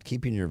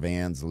keeping your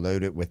vans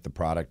loaded with the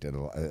product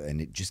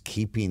and just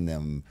keeping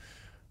them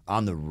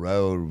on the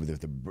road with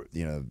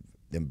them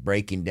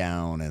breaking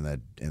down and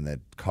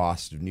the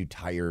cost of new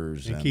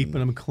tires and keeping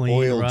them clean,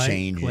 oil right?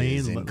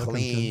 changes and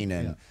clean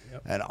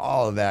and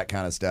all of that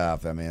kind of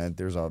stuff. I mean,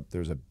 there's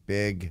a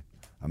big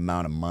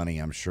amount of money,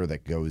 I'm sure,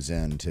 that goes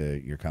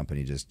into your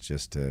company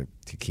just to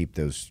keep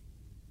those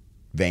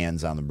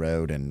vans on the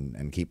road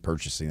and keep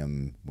purchasing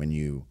them when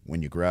you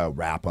grow.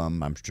 Wrap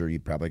them. I'm sure you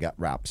probably got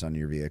wraps on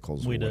your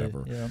vehicles or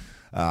whatever. Yeah.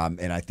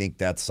 And I think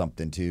that's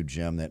something too,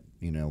 Jim, that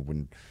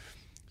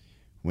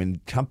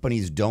when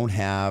companies don't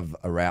have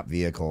a wrap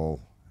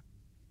vehicle,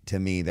 to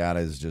me, that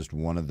is just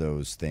one of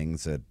those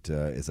things that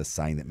is a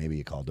sign that maybe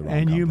you called the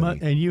wrong company.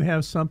 And you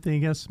have something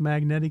against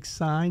magnetic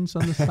signs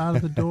on the side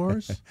of the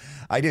doors?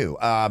 I do.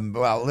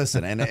 Well,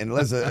 listen, and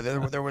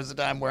listen, there was a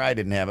time where I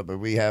didn't have it, but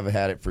we have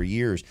had it for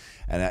years,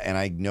 and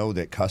I know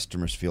that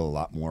customers feel a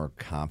lot more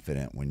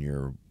confident when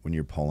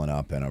you're pulling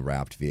up in a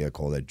wrapped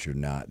vehicle that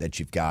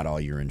you've got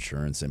all your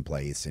insurance in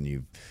place, and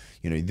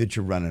that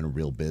you're running a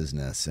real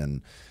business.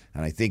 And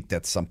I think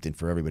that's something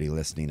for everybody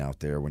listening out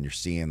there. When you're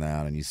seeing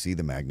that and you see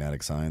the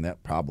magnetic sign,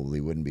 that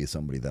probably wouldn't be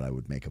somebody that I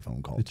would make a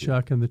phone call to. The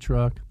chuck in the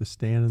truck, the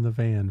stand in the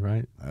van,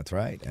 right? That's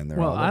right. And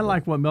I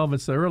like what Melvin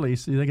said earlier.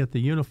 See, they got the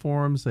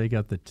uniforms, they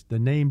got the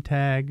name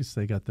tags,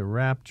 they got the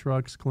wrap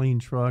trucks, clean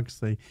trucks.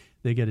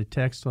 They get a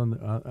text on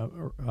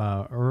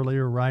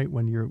earlier, right,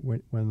 when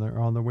they're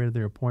on their way to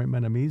their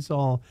appointment. I mean,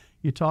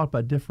 you talk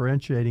about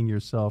differentiating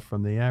yourself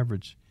from the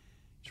average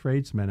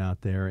tradesmen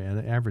out there and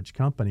the average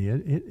company.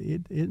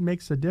 It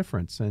makes a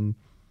difference, and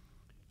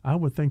I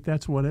would think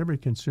that's what every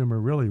consumer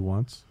really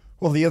wants.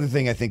 Well, the other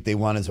thing I think they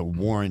want is a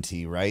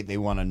warranty, right? They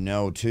want to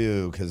know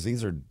too, because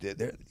these are,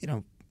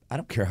 I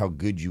don't care how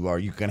good you are,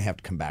 you're going to have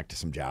to come back to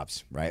some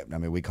jobs, right? I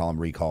mean, we call them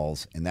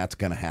recalls, and that's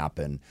going to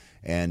happen.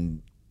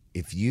 And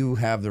if you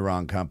have the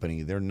wrong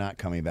company, they're not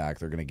coming back.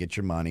 They're going to get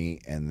your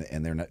money, and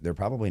they're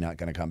probably not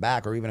going to come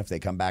back. Or even if they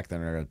come back, then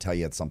they're going to tell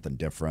you it's something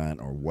different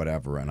or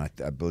whatever. And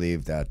I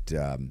believe that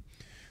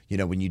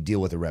when you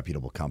deal with a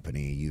reputable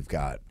company, you've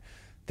got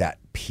that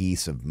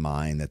peace of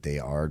mind that they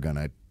are going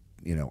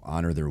to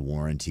honor their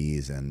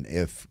warranties. And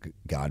if,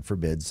 God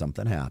forbid,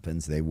 something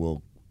happens, they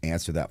will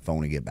answer that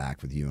phone and get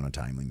back with you in a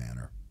timely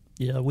manner.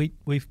 Yeah, we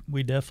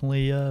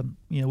definitely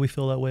we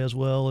feel that way as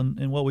well.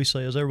 And what we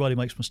say is everybody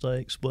makes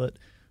mistakes, but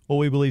what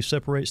we believe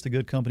separates the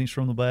good companies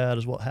from the bad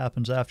is what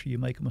happens after you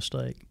make a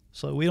mistake.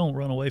 So we don't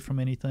run away from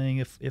anything.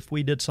 If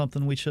we did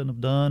something we shouldn't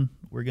have done,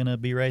 we're going to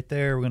be right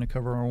there. We're going to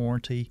cover our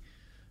warranty.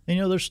 And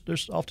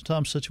there's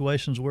oftentimes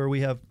situations where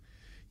we have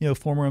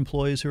former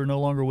employees who are no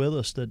longer with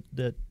us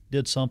that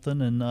did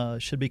something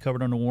and should be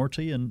covered under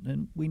warranty,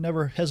 and we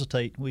never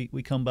hesitate. We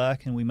come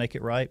back and we make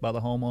it right by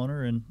the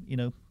homeowner, and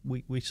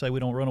we say we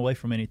don't run away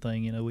from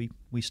anything.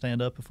 We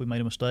stand up if we made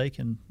a mistake,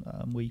 and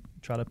we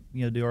try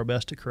to do our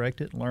best to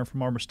correct it and learn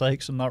from our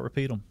mistakes and not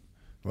repeat them.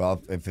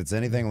 Well, if it's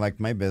anything like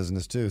my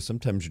business too,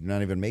 sometimes you're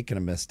not even making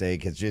a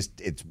mistake. It's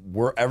just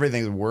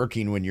everything's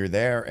working when you're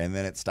there, and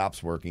then it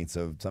stops working.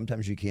 So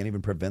sometimes you can't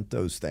even prevent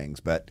those things,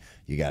 but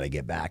you got to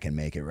get back and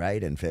make it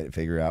right and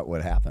figure out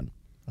what happened.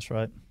 That's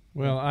right.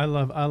 Well, I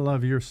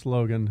love your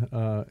slogan,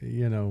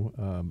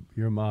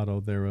 your motto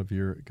there of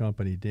your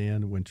company,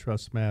 Dan, when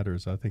trust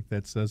matters. I think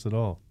that says it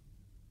all.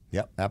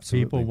 Yep,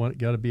 absolutely. People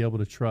got to be able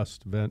to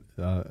trust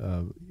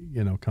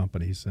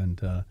companies,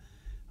 and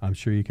I'm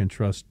sure you can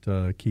trust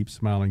Keep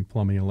Smiling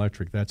Plumbing and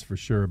Electric, that's for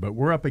sure. But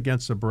we're up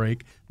against a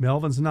break.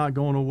 Melvin's not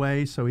going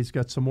away, so he's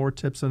got some more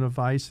tips and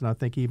advice, and I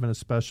think even a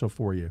special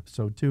for you.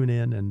 So tune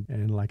in,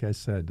 and like I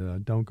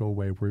said, don't go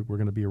away. We're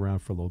going to be around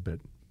for a little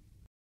bit.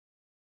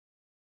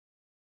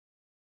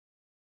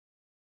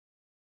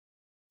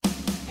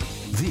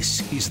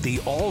 This is the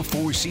All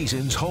Four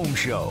Seasons Home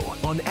Show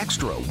on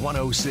Extra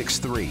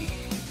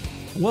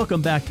 106.3.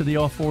 Welcome back to the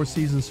All Four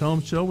Seasons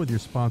Home Show with your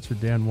sponsor,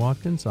 Dan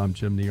Watkins. I'm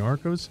Jim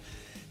Niarchos.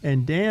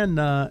 And Dan,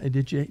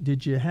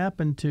 did you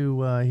happen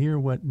to hear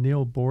what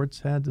Neil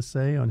Bortz had to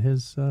say on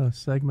his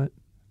segment?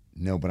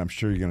 No, but I'm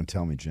sure you're going to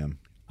tell me, Jim.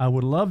 I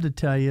would love to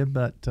tell you,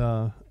 but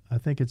I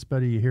think it's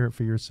better you hear it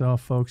for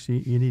yourself, folks.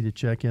 You need to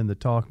check in the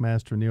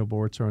Talkmaster Neil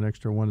Bortz on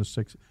Extra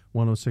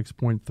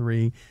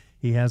 106.3.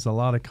 He has a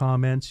lot of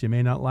comments. You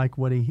may not like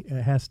what he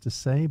has to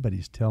say, but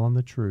he's telling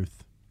the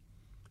truth.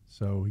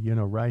 So,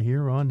 right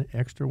here on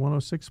Extra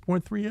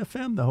 106.3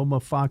 FM, the home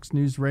of Fox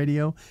News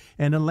Radio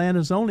and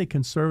Atlanta's only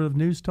conservative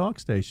news talk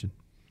station,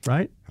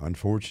 right?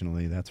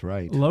 Unfortunately, that's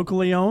right.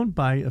 Locally owned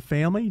by a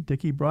family,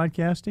 Dickey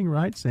Broadcasting,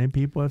 right? Same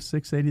people have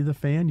 680 The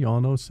Fan. You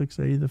all know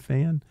 680 The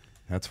Fan.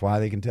 That's why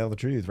they can tell the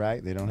truth,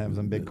 right? They don't have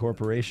some big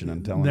corporation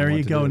and telling them what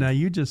you to go. do. Now,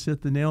 you just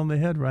hit the nail on the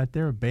head right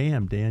there.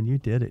 Bam, Dan, you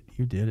did it.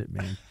 You did it,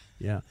 man.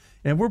 Yeah.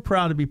 And we're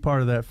proud to be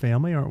part of that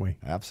family, aren't we?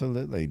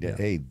 Absolutely. Yeah.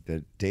 Hey,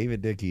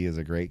 David Dickey is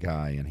a great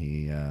guy, and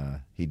he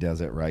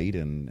does it right,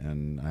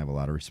 and I have a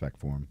lot of respect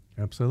for him.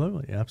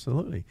 Absolutely,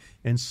 absolutely.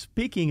 And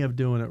speaking of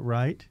doing it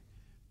right,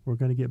 we're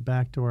going to get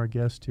back to our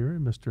guest here,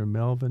 Mr.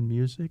 Melvin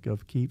Music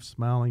of Keep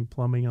Smiling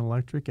Plumbing and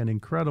Electric, an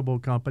incredible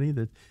company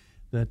that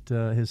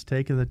has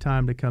taken the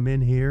time to come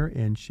in here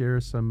and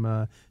share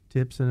some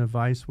tips and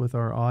advice with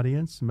our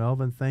audience.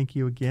 Melvin, thank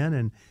you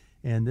again,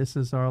 and this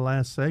is our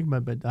last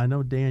segment, but I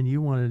know, Dan,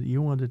 you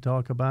wanted to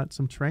talk about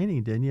some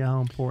training, didn't you? How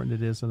important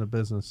it is in a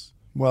business.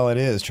 Well, it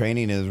is.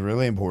 Training is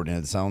really important.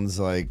 It sounds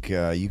like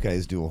you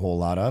guys do a whole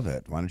lot of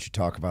it. Why don't you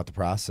talk about the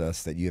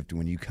process that you have to,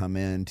 when you come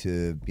in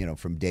to,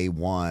 from day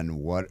one,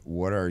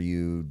 what are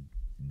you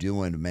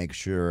doing to make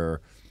sure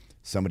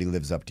somebody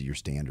lives up to your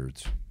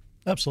standards?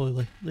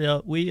 Absolutely. Yeah,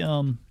 we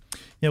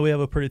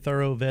have a pretty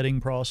thorough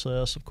vetting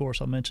process. Of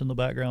course, I mentioned the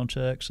background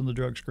checks and the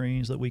drug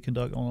screens that we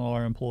conduct on all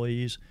our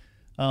employees.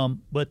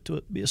 But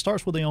it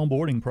starts with the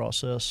onboarding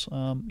process.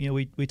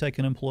 We take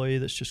an employee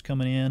that's just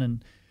coming in,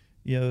 and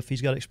if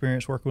he's got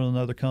experience working with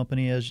another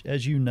company,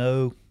 as you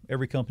know,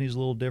 every company is a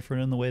little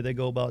different in the way they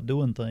go about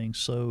doing things.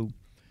 So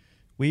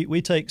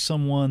we take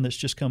someone that's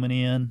just coming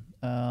in,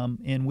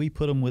 and we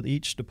put them with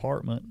each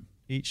department,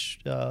 each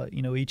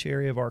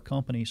area of our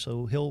company.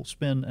 So he'll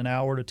spend an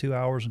hour to 2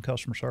 hours in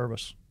customer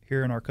service.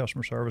 Here in our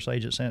customer service,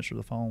 agents answer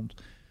the phones.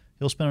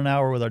 He'll spend an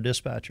hour with our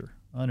dispatcher,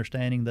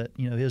 understanding that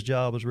his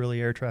job is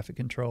really air traffic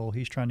control.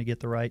 He's trying to get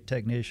the right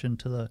technician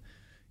to the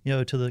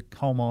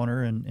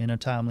homeowner in a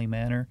timely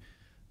manner.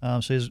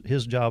 So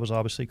his job is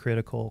obviously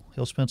critical.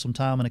 He'll spend some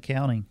time in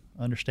accounting,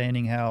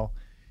 understanding how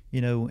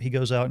he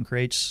goes out and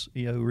creates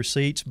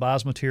receipts,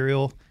 buys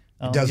material.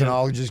 It doesn't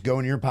all just go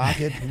in your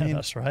pocket.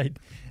 That's right.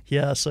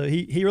 Yeah. So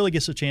he really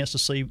gets a chance to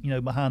see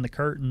behind the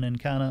curtain and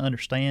kind of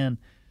understand.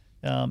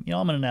 I'm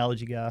an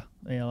analogy guy.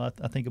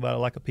 I think about it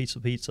like a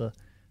pizza.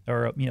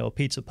 Or a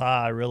pizza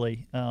pie,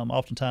 really.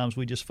 Oftentimes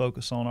we just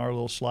focus on our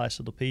little slice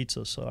of the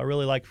pizza. So I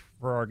really like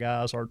for our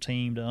guys, our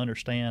team, to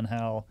understand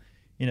how,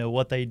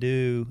 what they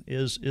do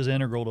is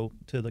integral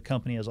to the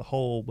company as a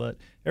whole. But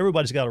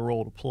everybody's got a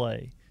role to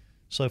play.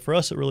 So for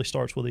us, it really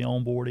starts with the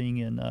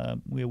onboarding,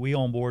 and we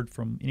onboard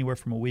from anywhere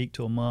from a week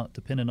to a month,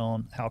 depending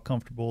on how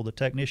comfortable the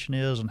technician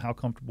is and how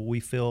comfortable we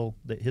feel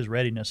that his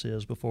readiness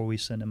is before we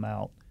send him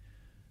out.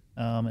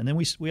 And then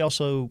we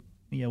also,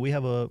 we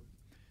have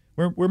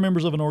We're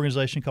members of an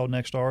organization called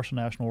Nexstar, it's a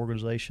national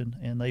organization,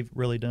 and they've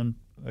really done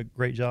a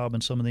great job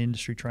in some of the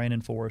industry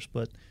training for us.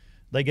 But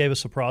they gave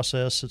us a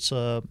process. It's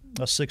a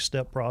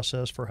 6-step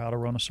process for how to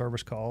run a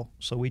service call.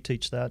 So we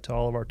teach that to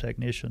all of our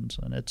technicians,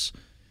 and it's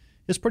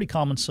pretty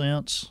common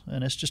sense,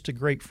 and it's just a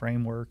great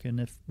framework. And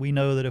if we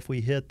know that if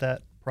we hit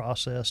that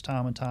process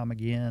time and time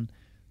again,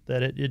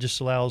 that it just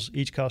allows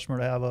each customer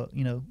to have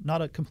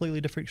not a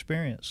completely different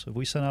experience. If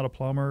we send out a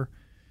plumber,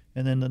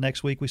 and then the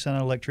next week we send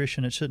out an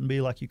electrician, it shouldn't be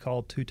like you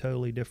called 2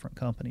 totally different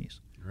companies.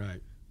 Right.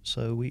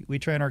 So we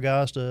train our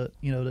guys to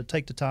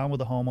take the time with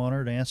the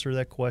homeowner to answer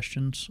their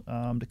questions,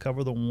 to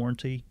cover the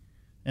warranty,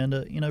 and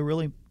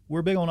really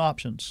we're big on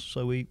options.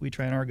 So we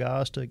train our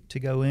guys to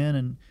go in,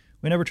 and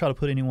we never try to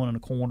put anyone in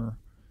a corner.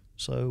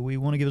 So we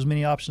want to give as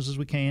many options as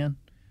we can,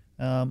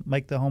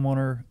 make the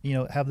homeowner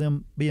have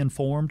them be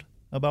informed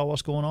about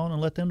what's going on, and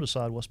let them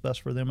decide what's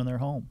best for them in their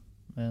home.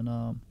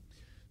 And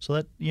so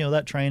that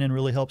that training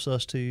really helps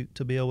us to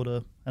be able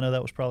to. I know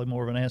that was probably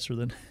more of an answer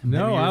than.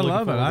 No, I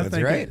love it.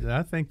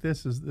 I think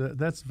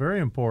that's very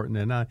important,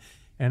 and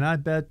I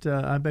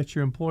bet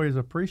your employees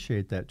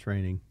appreciate that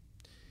training.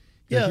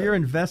 Because Yeah. you're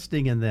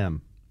investing in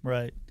them.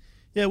 Right.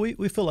 Yeah,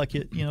 we feel like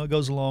it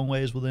goes a long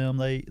ways with them.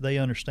 They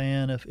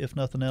understand, if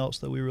nothing else,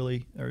 that we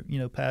really are,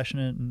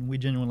 passionate and we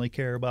genuinely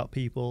care about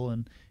people.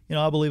 And,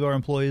 I believe our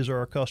employees are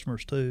our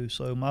customers too.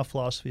 So my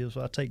philosophy is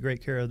if I take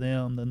great care of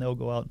them, then they'll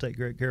go out and take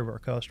great care of our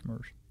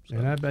customers. So.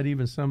 And I bet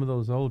even some of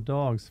those old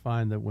dogs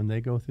find that when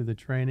they go through the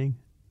training,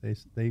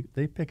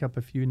 they pick up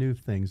a few new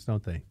things,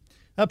 don't they?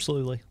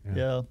 Absolutely.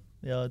 Yeah.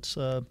 It's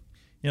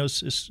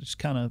it's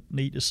kind of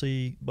neat to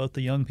see both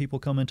the young people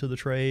come into the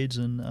trades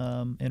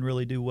and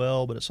really do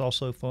well, but it's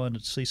also fun to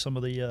see some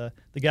of the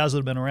guys that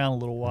have been around a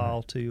little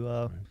while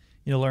to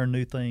learn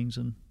new things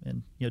and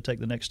take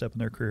the next step in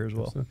their career as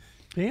well. So,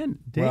 Dan,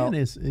 you're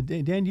going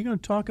to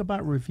talk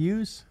about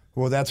reviews?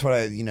 Well, that's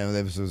what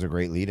this was a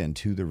great lead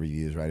into the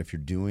reviews, right? If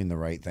you're doing the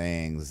right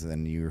things,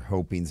 then you're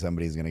hoping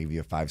somebody's going to give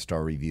you a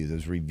 5-star review.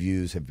 Those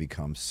reviews have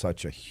become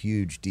such a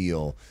huge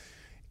deal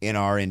in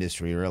our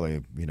industry,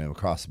 really,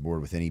 across the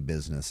board with any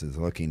business is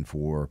looking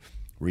for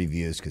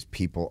reviews because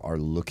people are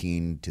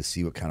looking to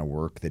see what kind of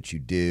work that you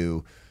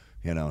do.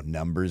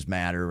 Numbers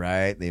matter,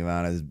 right? The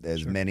amount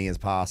as many as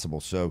possible.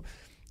 So,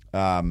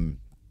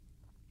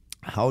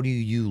 how do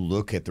you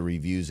look at the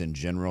reviews in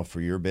general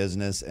for your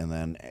business? And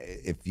then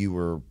if you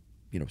were,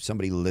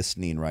 somebody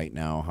listening right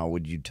now, how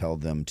would you tell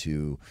them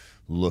to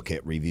look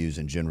at reviews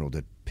in general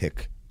to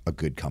pick a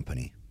good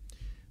company?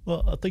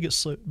 Well, I think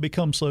it's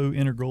become so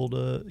integral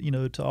to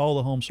all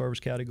the home service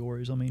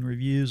categories. I mean,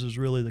 reviews is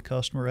really the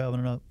customer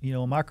having a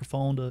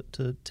microphone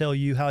to tell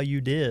you how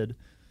you did.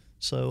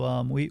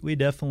 So we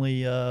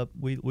definitely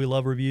we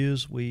love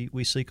reviews.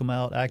 We seek them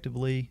out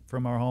actively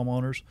from our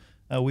homeowners.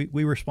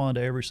 We respond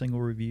to every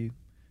single review,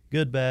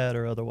 good, bad,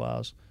 or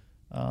otherwise.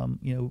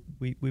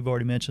 We've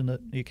already mentioned that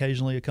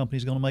occasionally a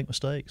company's going to make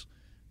mistakes.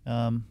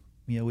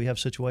 We have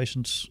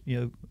situations,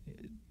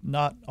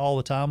 not all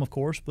the time, of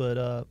course,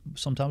 but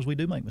sometimes we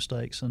do make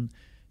mistakes. And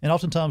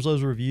oftentimes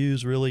those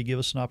reviews really give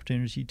us an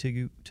opportunity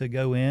to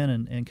go in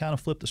and kind of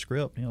flip the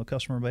script. A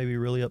customer may be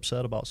really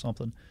upset about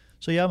something.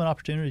 So you have an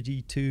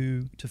opportunity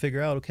to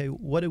figure out, okay,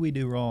 what did we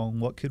do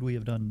wrong? What could we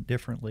have done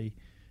differently?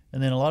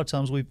 And then a lot of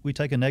times we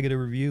take a negative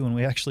review and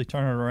we actually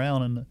turn it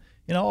around. And,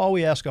 all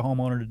we ask a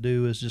homeowner to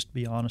do is just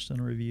be honest in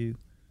a review.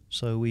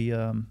 So we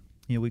can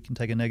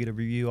take a negative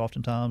review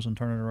oftentimes and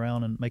turn it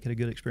around and make it a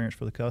good experience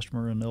for the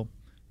customer. And they'll,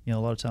 a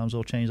lot of times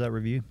they'll change that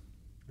review.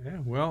 Yeah,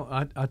 well,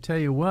 I tell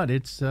you what,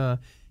 it's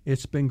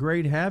been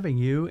great having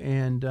you,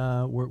 and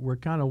we're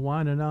kind of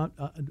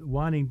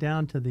winding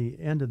down to the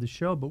end of the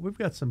show, but we've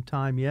got some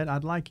time yet.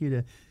 I'd like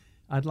you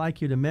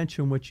to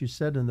mention what you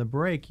said in the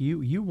break.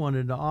 You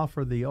wanted to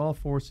offer the All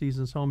Four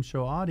Seasons Home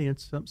Show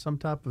audience some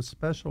type of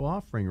special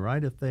offering,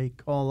 right? If they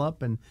call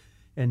up and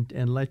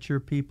let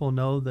your people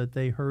know that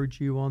they heard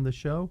you on the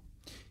show.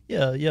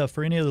 Yeah.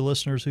 For any of the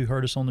listeners who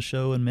heard us on the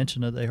show and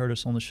mentioned that they heard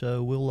us on the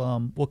show,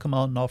 we'll come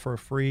out and offer a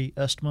free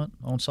estimate,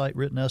 on-site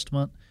written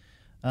estimate.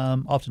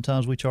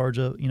 Oftentimes we charge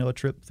a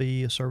trip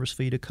fee, a service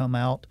fee to come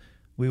out.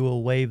 We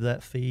will waive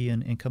that fee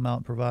and come out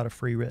and provide a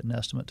free written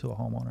estimate to a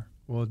homeowner.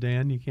 Well,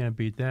 Dan, you can't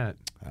beat that.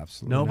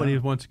 Absolutely. Nobody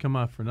not. wants to come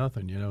out for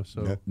nothing,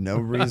 So no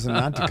reason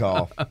not to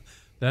call.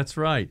 That's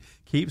right.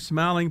 Keep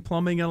Smiling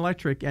Plumbing and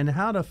Electric. And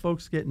how do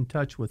folks get in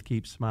touch with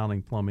Keep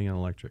Smiling Plumbing and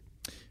Electric?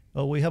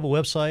 Well, we have a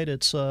website.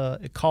 It's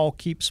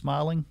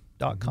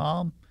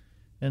callkeepsmiling.com.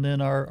 And then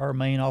our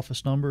main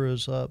office number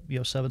is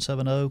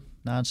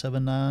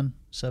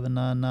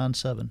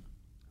 770-979-7997.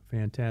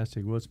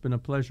 Fantastic. Well, it's been a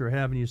pleasure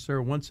having you,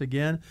 sir. Once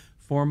again,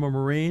 former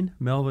Marine,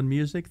 Melvin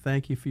Music,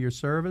 thank you for your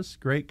service.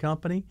 Great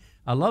company.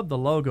 I love the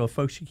logo.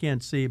 Folks, you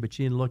can't see, but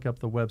you can look up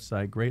the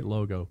website. Great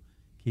logo.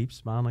 Keep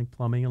Smiling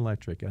Plumbing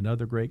Electric,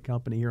 another great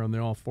company here on the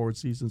All Four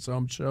Seasons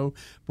Home Show,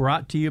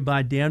 brought to you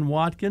by Dan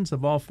Watkins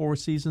of All Four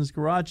Seasons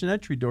Garage and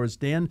Entry Doors.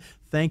 Dan,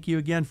 thank you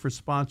again for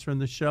sponsoring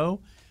the show.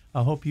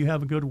 I hope you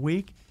have a good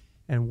week,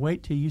 and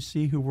wait till you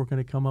see who we're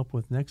going to come up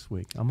with next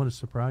week. I'm going to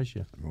surprise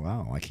you.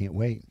 Wow, I can't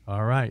wait.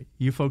 All right.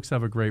 You folks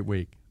have a great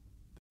week.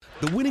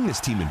 The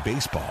winningest team in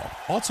baseball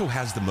also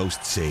has the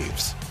most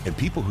saves, and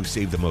people who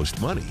save the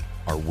most money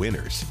are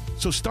winners.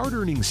 So start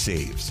earning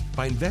saves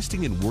by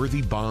investing in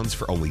worthy bonds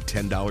for only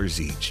 $10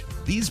 each.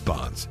 These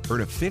bonds earn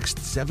a fixed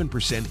 7%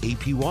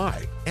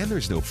 APY, and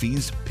there's no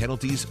fees,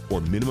 penalties, or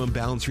minimum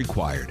balance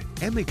required,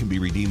 and they can be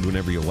redeemed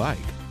whenever you like.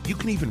 You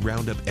can even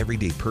round up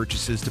everyday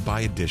purchases to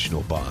buy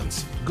additional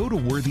bonds. Go to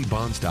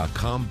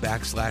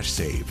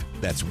worthybonds.com/save.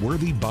 That's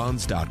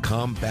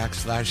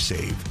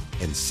worthybonds.com/save,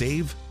 and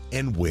save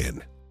and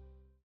win.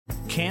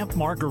 Camp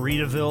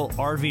Margaritaville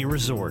RV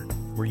Resort,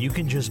 where you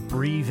can just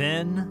breathe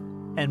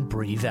in and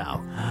breathe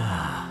out.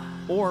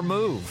 Or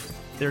move.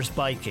 There's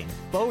biking,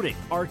 boating,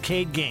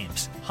 arcade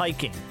games,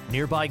 hiking,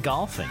 nearby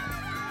golfing.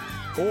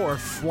 Or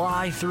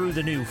fly through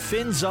the new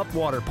Fins Up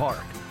Water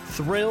Park.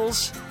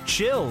 Thrills,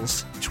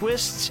 chills,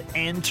 twists,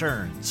 and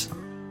turns.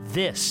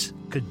 This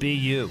could be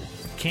you.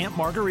 Camp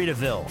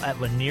Margaritaville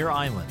at Lanier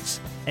Islands,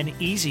 an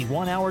easy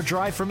 1-hour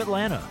drive from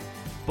Atlanta.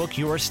 Book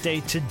your stay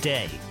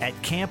today at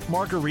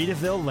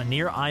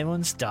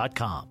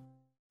campmargaritavillelanierIslands.com.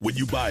 When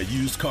you buy a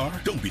used car,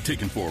 don't be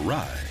taken for a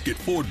ride. Get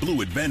Ford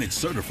Blue Advantage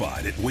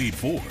certified at Wade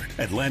Ford,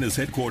 Atlanta's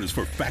headquarters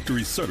for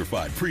factory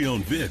certified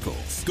pre-owned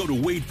vehicles. Go to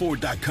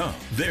wadeford.com.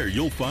 There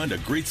you'll find a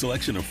great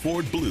selection of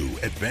Ford Blue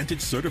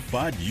Advantage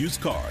certified used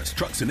cars,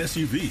 trucks, and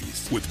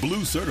SUVs. With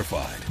Blue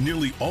certified,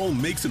 nearly all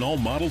makes and all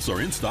models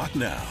are in stock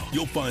now.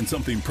 You'll find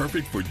something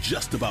perfect for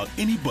just about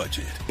any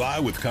budget. Buy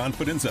with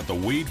confidence at the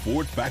Wade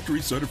Ford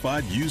factory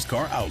certified used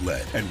car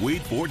outlet at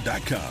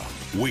wadeford.com.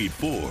 Wade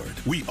Ford,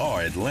 we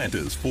are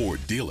Atlanta's Ford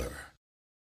dealer.